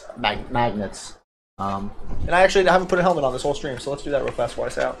where it's magnets. And I actually haven't put a helmet on this whole stream, so let's do that real fast while I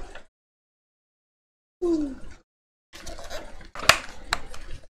say out.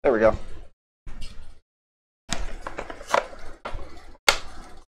 There we go.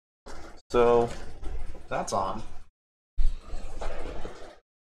 So that's on.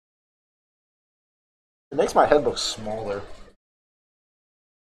 It makes my head look smaller.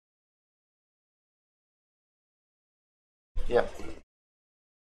 Yep.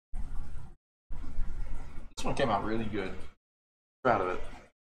 This one came out really good. Proud of it.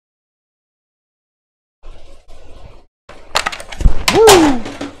 Woo!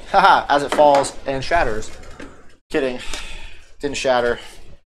 Haha, as it falls and shatters. Kidding. Didn't shatter.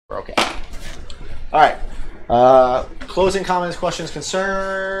 We're okay. Alright. Closing comments, questions,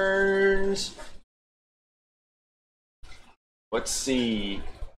 concerns. Let's see.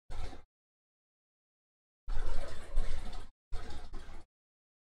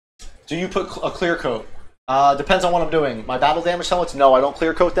 Do you put a clear coat? Depends on what I'm doing. My battle damage helmets, no, I don't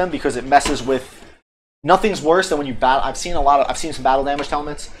clear coat them because it messes with. Nothing's worse than when you battle. I've seen some battle damage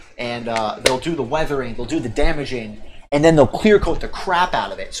helmets, and they'll do the weathering, they'll do the damaging, and then they'll clear coat the crap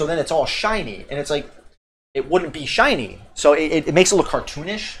out of it. So then it's all shiny, and it's like it wouldn't be shiny. So it makes it look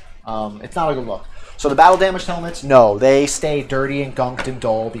cartoonish. It's not a good look. So the battle damage helmets, no, they stay dirty and gunked and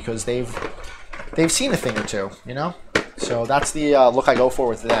dull because they've seen a thing or two, you know. So that's the look I go for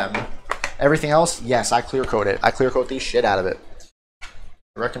with them. Everything else, yes, I clear coat it. I clear coat the shit out of it.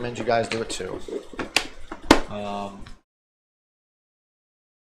 I recommend you guys do it too.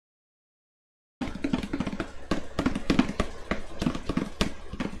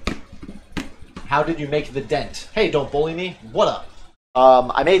 How did you make the dent? Hey, don't bully me. What up?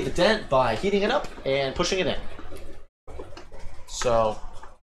 I made the dent by heating it up and pushing it in. So,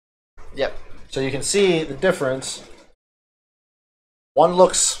 yep. So you can see the difference. One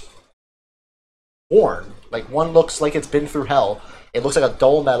looks worn. Like, one looks like it's been through hell. It looks like a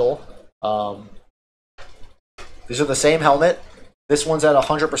dull metal. These are the same helmet. This one's at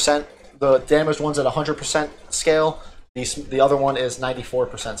 100%. The damaged one's at 100% scale. The other one is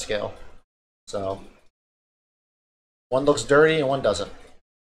 94% scale. So, one looks dirty and one doesn't.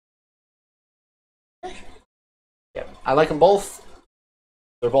 Yeah, I like them both.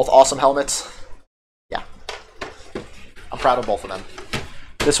 They're both awesome helmets. Yeah, I'm proud of both of them.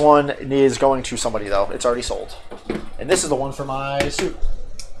 This one is going to somebody though. It's already sold. And this is the one for my suit.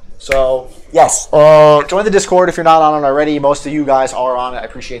 So, yes, join the Discord if you're not on it already. Most of you guys are on it. I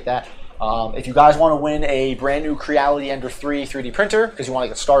appreciate that. If you guys want to win a brand new Creality Ender 3 3D printer, because you want to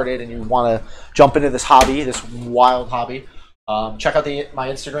get started and you want to jump into this hobby, this wild hobby, check out my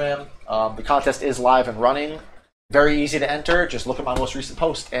Instagram. The contest is live and running. Very easy to enter. Just look at my most recent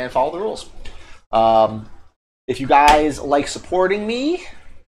post and follow the rules. If you guys like supporting me,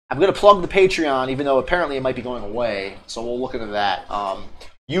 I'm going to plug the Patreon, even though apparently it might be going away. So we'll look into that.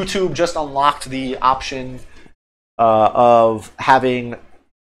 YouTube just unlocked the option of having...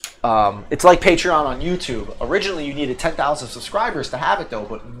 it's like Patreon on YouTube. Originally, you needed 10,000 subscribers to have it, though.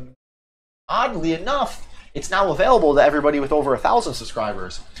 But oddly enough, it's now available to everybody with over 1,000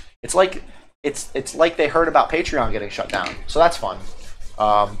 subscribers. It's like they heard about Patreon getting shut down. So that's fun.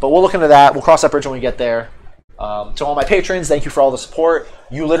 But we'll look into that. We'll cross that bridge when we get there. To all my patrons, thank you for all the support.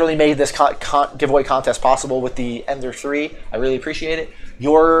 You literally made this giveaway contest possible with the Ender 3. I really appreciate it.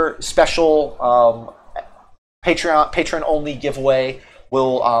 Your special patron-only giveaway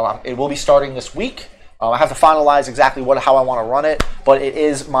will be starting this week. I have to finalize exactly how I want to run it, but it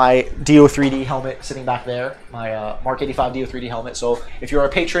is my DO3D helmet sitting back there, my Mark 85 DO3D helmet. So if you're a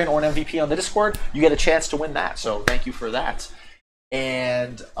patron or an MVP on the Discord, you get a chance to win that. So thank you for that.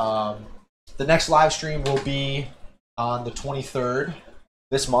 And the next live stream will be on the 23rd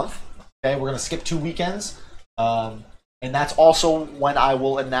this month. Okay, we're going to skip 2 weekends. And that's also when I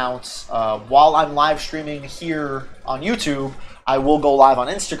will announce, while I'm live streaming here on YouTube, I will go live on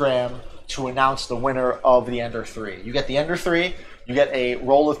Instagram to announce the winner of the Ender 3. You get the Ender 3, you get a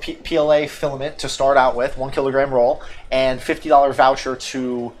roll of PLA filament to start out with, 1 kilogram roll, and $50 voucher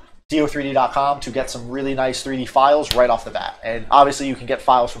to do3d.com to get some really nice 3D files right off the bat. And obviously you can get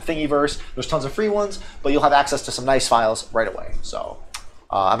files from Thingiverse. There's tons of free ones, but you'll have access to some nice files right away. So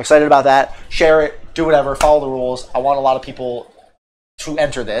I'm excited about that. Share it, do whatever, follow the rules. I want a lot of people to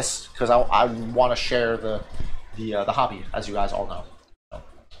enter this because I want to share the hobby, as you guys all know.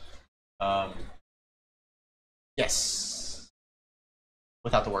 So, yes,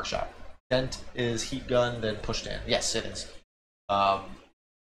 without the workshop. Dent is heat gun, then pushed in. Yes, it is.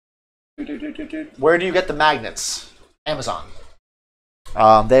 Where do you get the magnets? Amazon.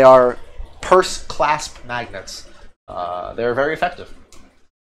 They are purse clasp magnets. They're very effective.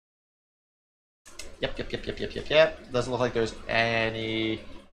 Yep. Doesn't look like there's any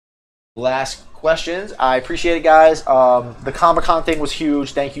last questions. I appreciate it, guys. The Comic-Con thing was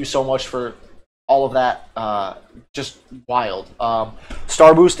huge. Thank you so much for all of that. Just wild.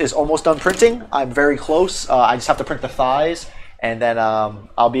 Star Boost is almost done printing. I'm very close. I just have to print the thighs, and then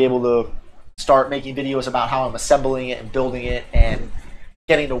I'll be able to start making videos about how I'm assembling it and building it and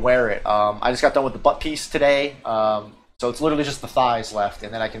getting to wear it. I just got done with the butt piece today. So it's literally just the thighs left,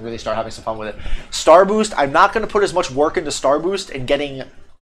 and then I can really start having some fun with it. Star Boost, I'm not going to put as much work into Star Boost and getting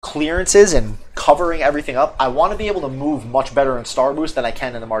clearances and covering everything up. I want to be able to move much better in Star Boost than I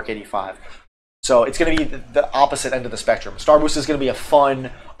can in the Mark 85. So it's going to be the opposite end of the spectrum. Star Boost is going to be a fun,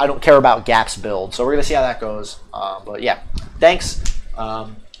 I don't care about gaps build. So we're going to see how that goes. But yeah, thanks.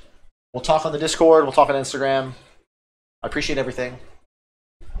 We'll talk on the Discord. We'll talk on Instagram. I appreciate everything.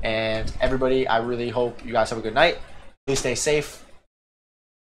 And everybody, I really hope you guys have a good night. Please stay safe.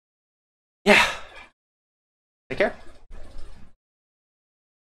 Yeah. Take care.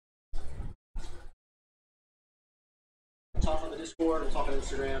 We'll talk on the Discord. We'll talk on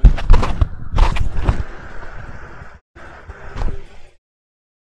Instagram.